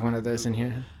we don't have one of those in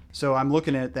here. So I'm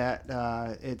looking at that.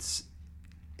 It's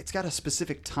got a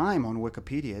specific time on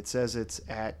Wikipedia. It says it's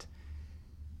at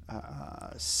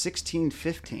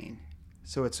 16:15.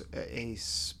 So it's a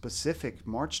specific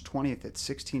March 20th at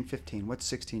 16:15.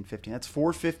 What's 16:15? That's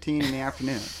 4:15 in the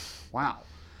afternoon. Wow.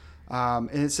 And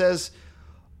it says,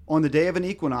 on the day of an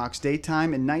equinox,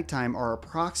 daytime and nighttime are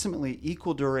approximately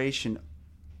equal duration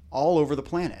all over the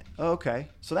planet. Okay,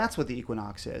 so that's what the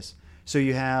equinox is. So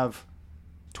you have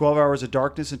 12 hours of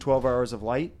darkness and 12 hours of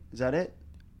light. Is that it?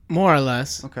 More or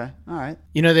less. Okay. All right.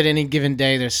 You know that any given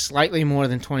day there's slightly more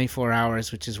than 24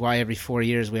 hours, which is why every 4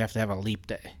 years we have to have a leap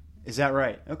day. Is that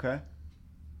right? Okay.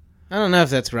 I don't know if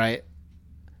that's right.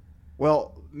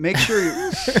 Well, make sure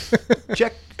you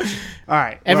check. All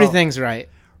right. Well, Everything's right,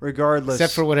 regardless.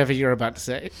 except for whatever you're about to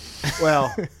say.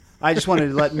 Well, I just wanted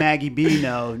to let Maggie B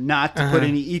know not to put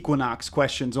any Equinox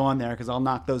questions on there because I'll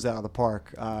knock those out of the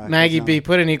park. Maggie B,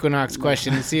 put an Equinox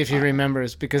question and see if he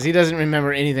remembers, because he doesn't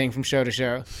remember anything from show to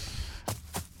show.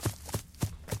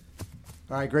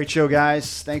 All right, great show,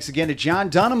 guys. Thanks again to John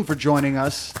Dunham for joining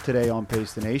us today on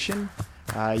Pace the Nation.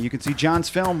 You can see John's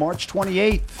film March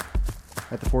 28th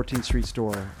at the 14th Street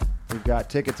store. We've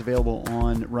got tickets available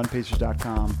on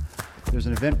runpacers.com. There's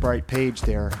an Eventbrite page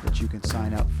there that you can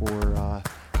sign up for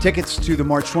tickets to the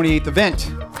March 28th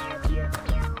event.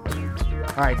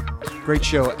 All right, great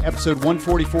show. Episode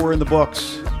 144 in the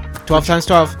books. 12 times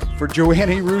 12. For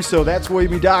Joanna Russo, that's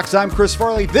William E. Dox. I'm Chris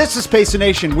Farley. This is Pace the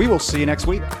Nation. We will see you next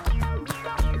week.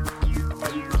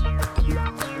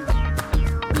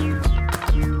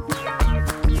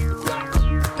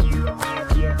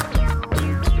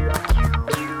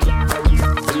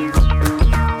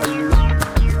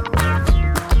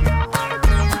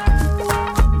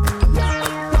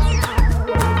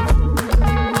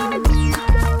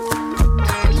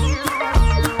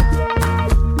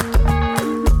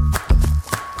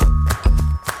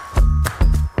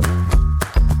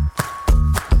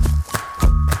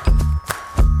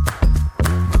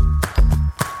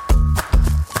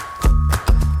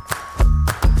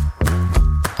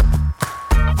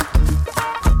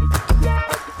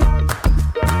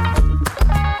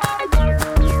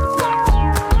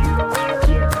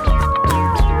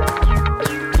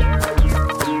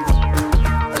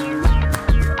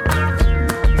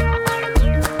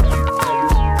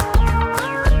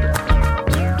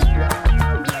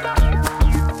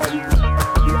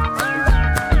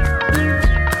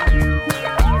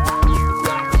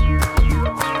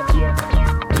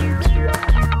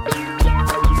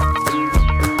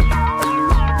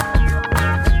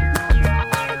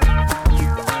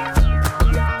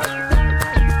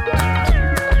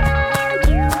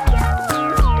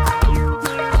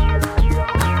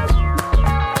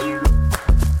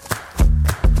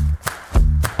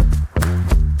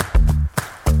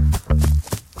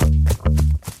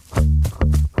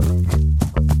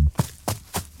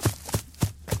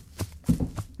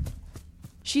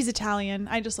 She's Italian.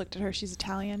 I just looked at her. She's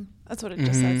Italian. That's what it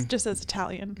just says. Just says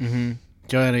Italian. Mm-hmm.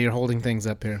 Joanna, you're holding things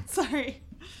up here. Sorry.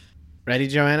 Ready,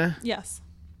 Joanna? Yes.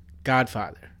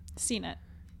 Godfather. Seen it.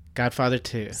 Godfather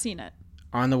 2. Seen it.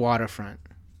 On the Waterfront.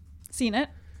 Seen it.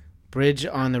 Bridge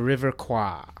on the River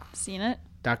Kwai. Seen it.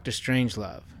 Dr.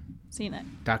 Strangelove. Seen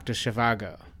it. Dr.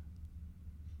 Zhivago.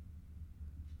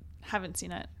 Haven't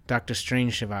seen it. Dr.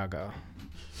 Strange Zhivago.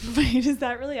 Wait, is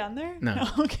that really on there? No.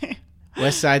 Okay.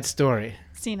 West Side Story.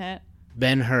 Seen it.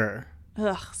 Ben-Hur.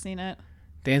 Ugh, seen it.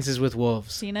 Dances with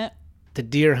Wolves. Seen it. The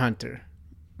Deer Hunter.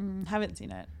 Haven't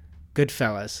seen it.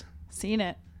 Goodfellas. Seen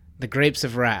it. The Grapes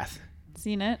of Wrath.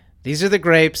 Seen it. These are the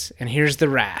grapes, and here's the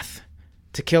wrath.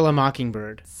 To Kill a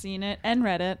Mockingbird. Seen it and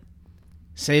read it.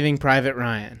 Saving Private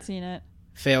Ryan. Seen it.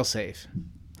 Failsafe.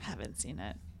 Haven't seen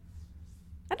it.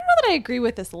 I don't know that I agree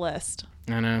with this list.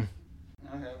 I know.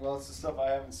 Okay, well, it's the stuff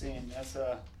I haven't seen. That's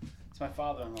it's my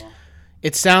father-in-law.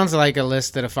 It sounds like a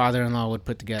list that a father-in-law would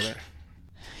put together.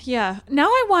 Yeah. Now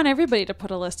I want everybody to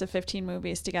put a list of 15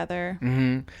 movies together.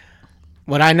 Mm-hmm.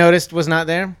 What I noticed was not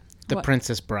there. The What?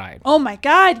 Princess Bride. Oh my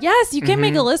God. Yes. You can't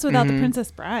make a list without The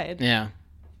Princess Bride. Yeah.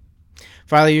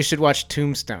 Farley, you should watch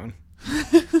Tombstone.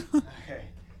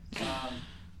 Okay.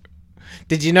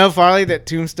 Did you know, Farley, that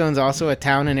Tombstone's also a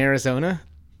town in Arizona?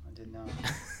 I did not.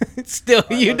 Still,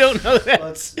 you don't know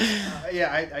that.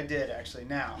 Yeah, I did actually.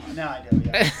 Now I do.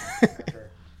 Yeah. Sure.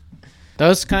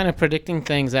 Those kind of predicting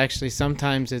things, actually,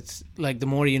 sometimes it's like the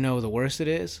more you know, the worse it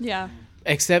is. Yeah.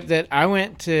 Except that I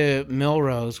went to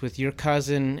Milrose with your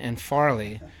cousin and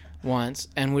Farley once,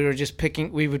 and we were just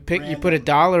picking. We would pick. You put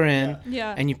 $1 in,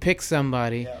 Yeah. and you pick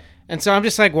somebody. Yeah. And so I'm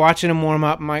just like watching them warm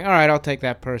up. I'm like, all right, I'll take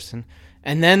that person.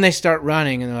 And then they start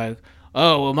running, and they're like,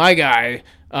 oh, well, my guy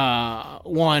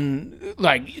won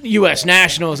like U.S.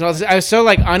 Nationals. And all this. I was so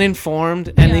like uninformed,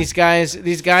 and Yeah. these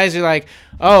guys are like,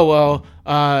 oh,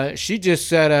 well, she just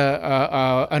set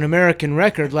an American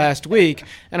record last week,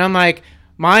 and I'm like,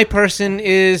 my person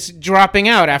is dropping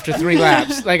out after 3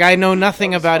 laps. Like, I know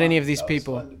nothing about any of these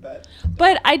people.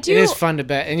 But I do. It is fun to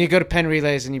bet, and you go to Penn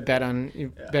Relays and you bet on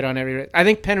every race. I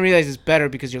think Penn Relays is better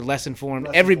because you're less informed.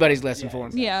 Everybody's less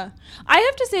informed. Yeah. I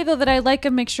have to say, though, that I like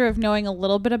a mixture of knowing a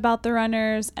little bit about the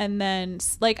runners and then,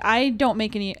 like, I don't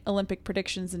make any Olympic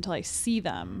predictions until I see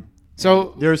them.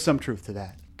 So There's some truth to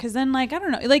that. Because then, like, I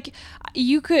don't know, like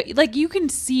you can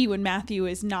see when Matthew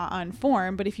is not on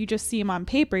form, but if you just see him on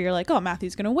paper, you're like, oh,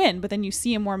 Matthew's going to win. But then you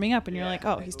see him warming up and you're like,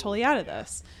 oh, he's totally out of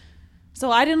this.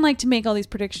 So I didn't like to make all these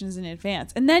predictions in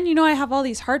advance. And then, I have all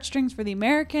these heartstrings for the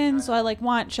Americans. So I like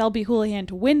want Shelby Houlihan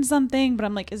to win something, but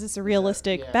I'm like, is this a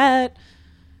realistic bet?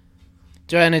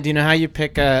 Joanna, do you know how you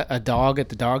pick a dog at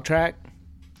the dog track?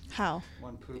 How?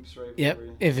 One poops right Yep.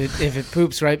 If it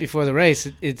poops right before the race,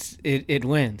 it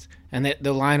wins, and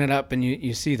they'll line it up, and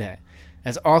you see that.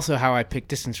 That's also how I pick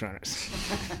distance runners.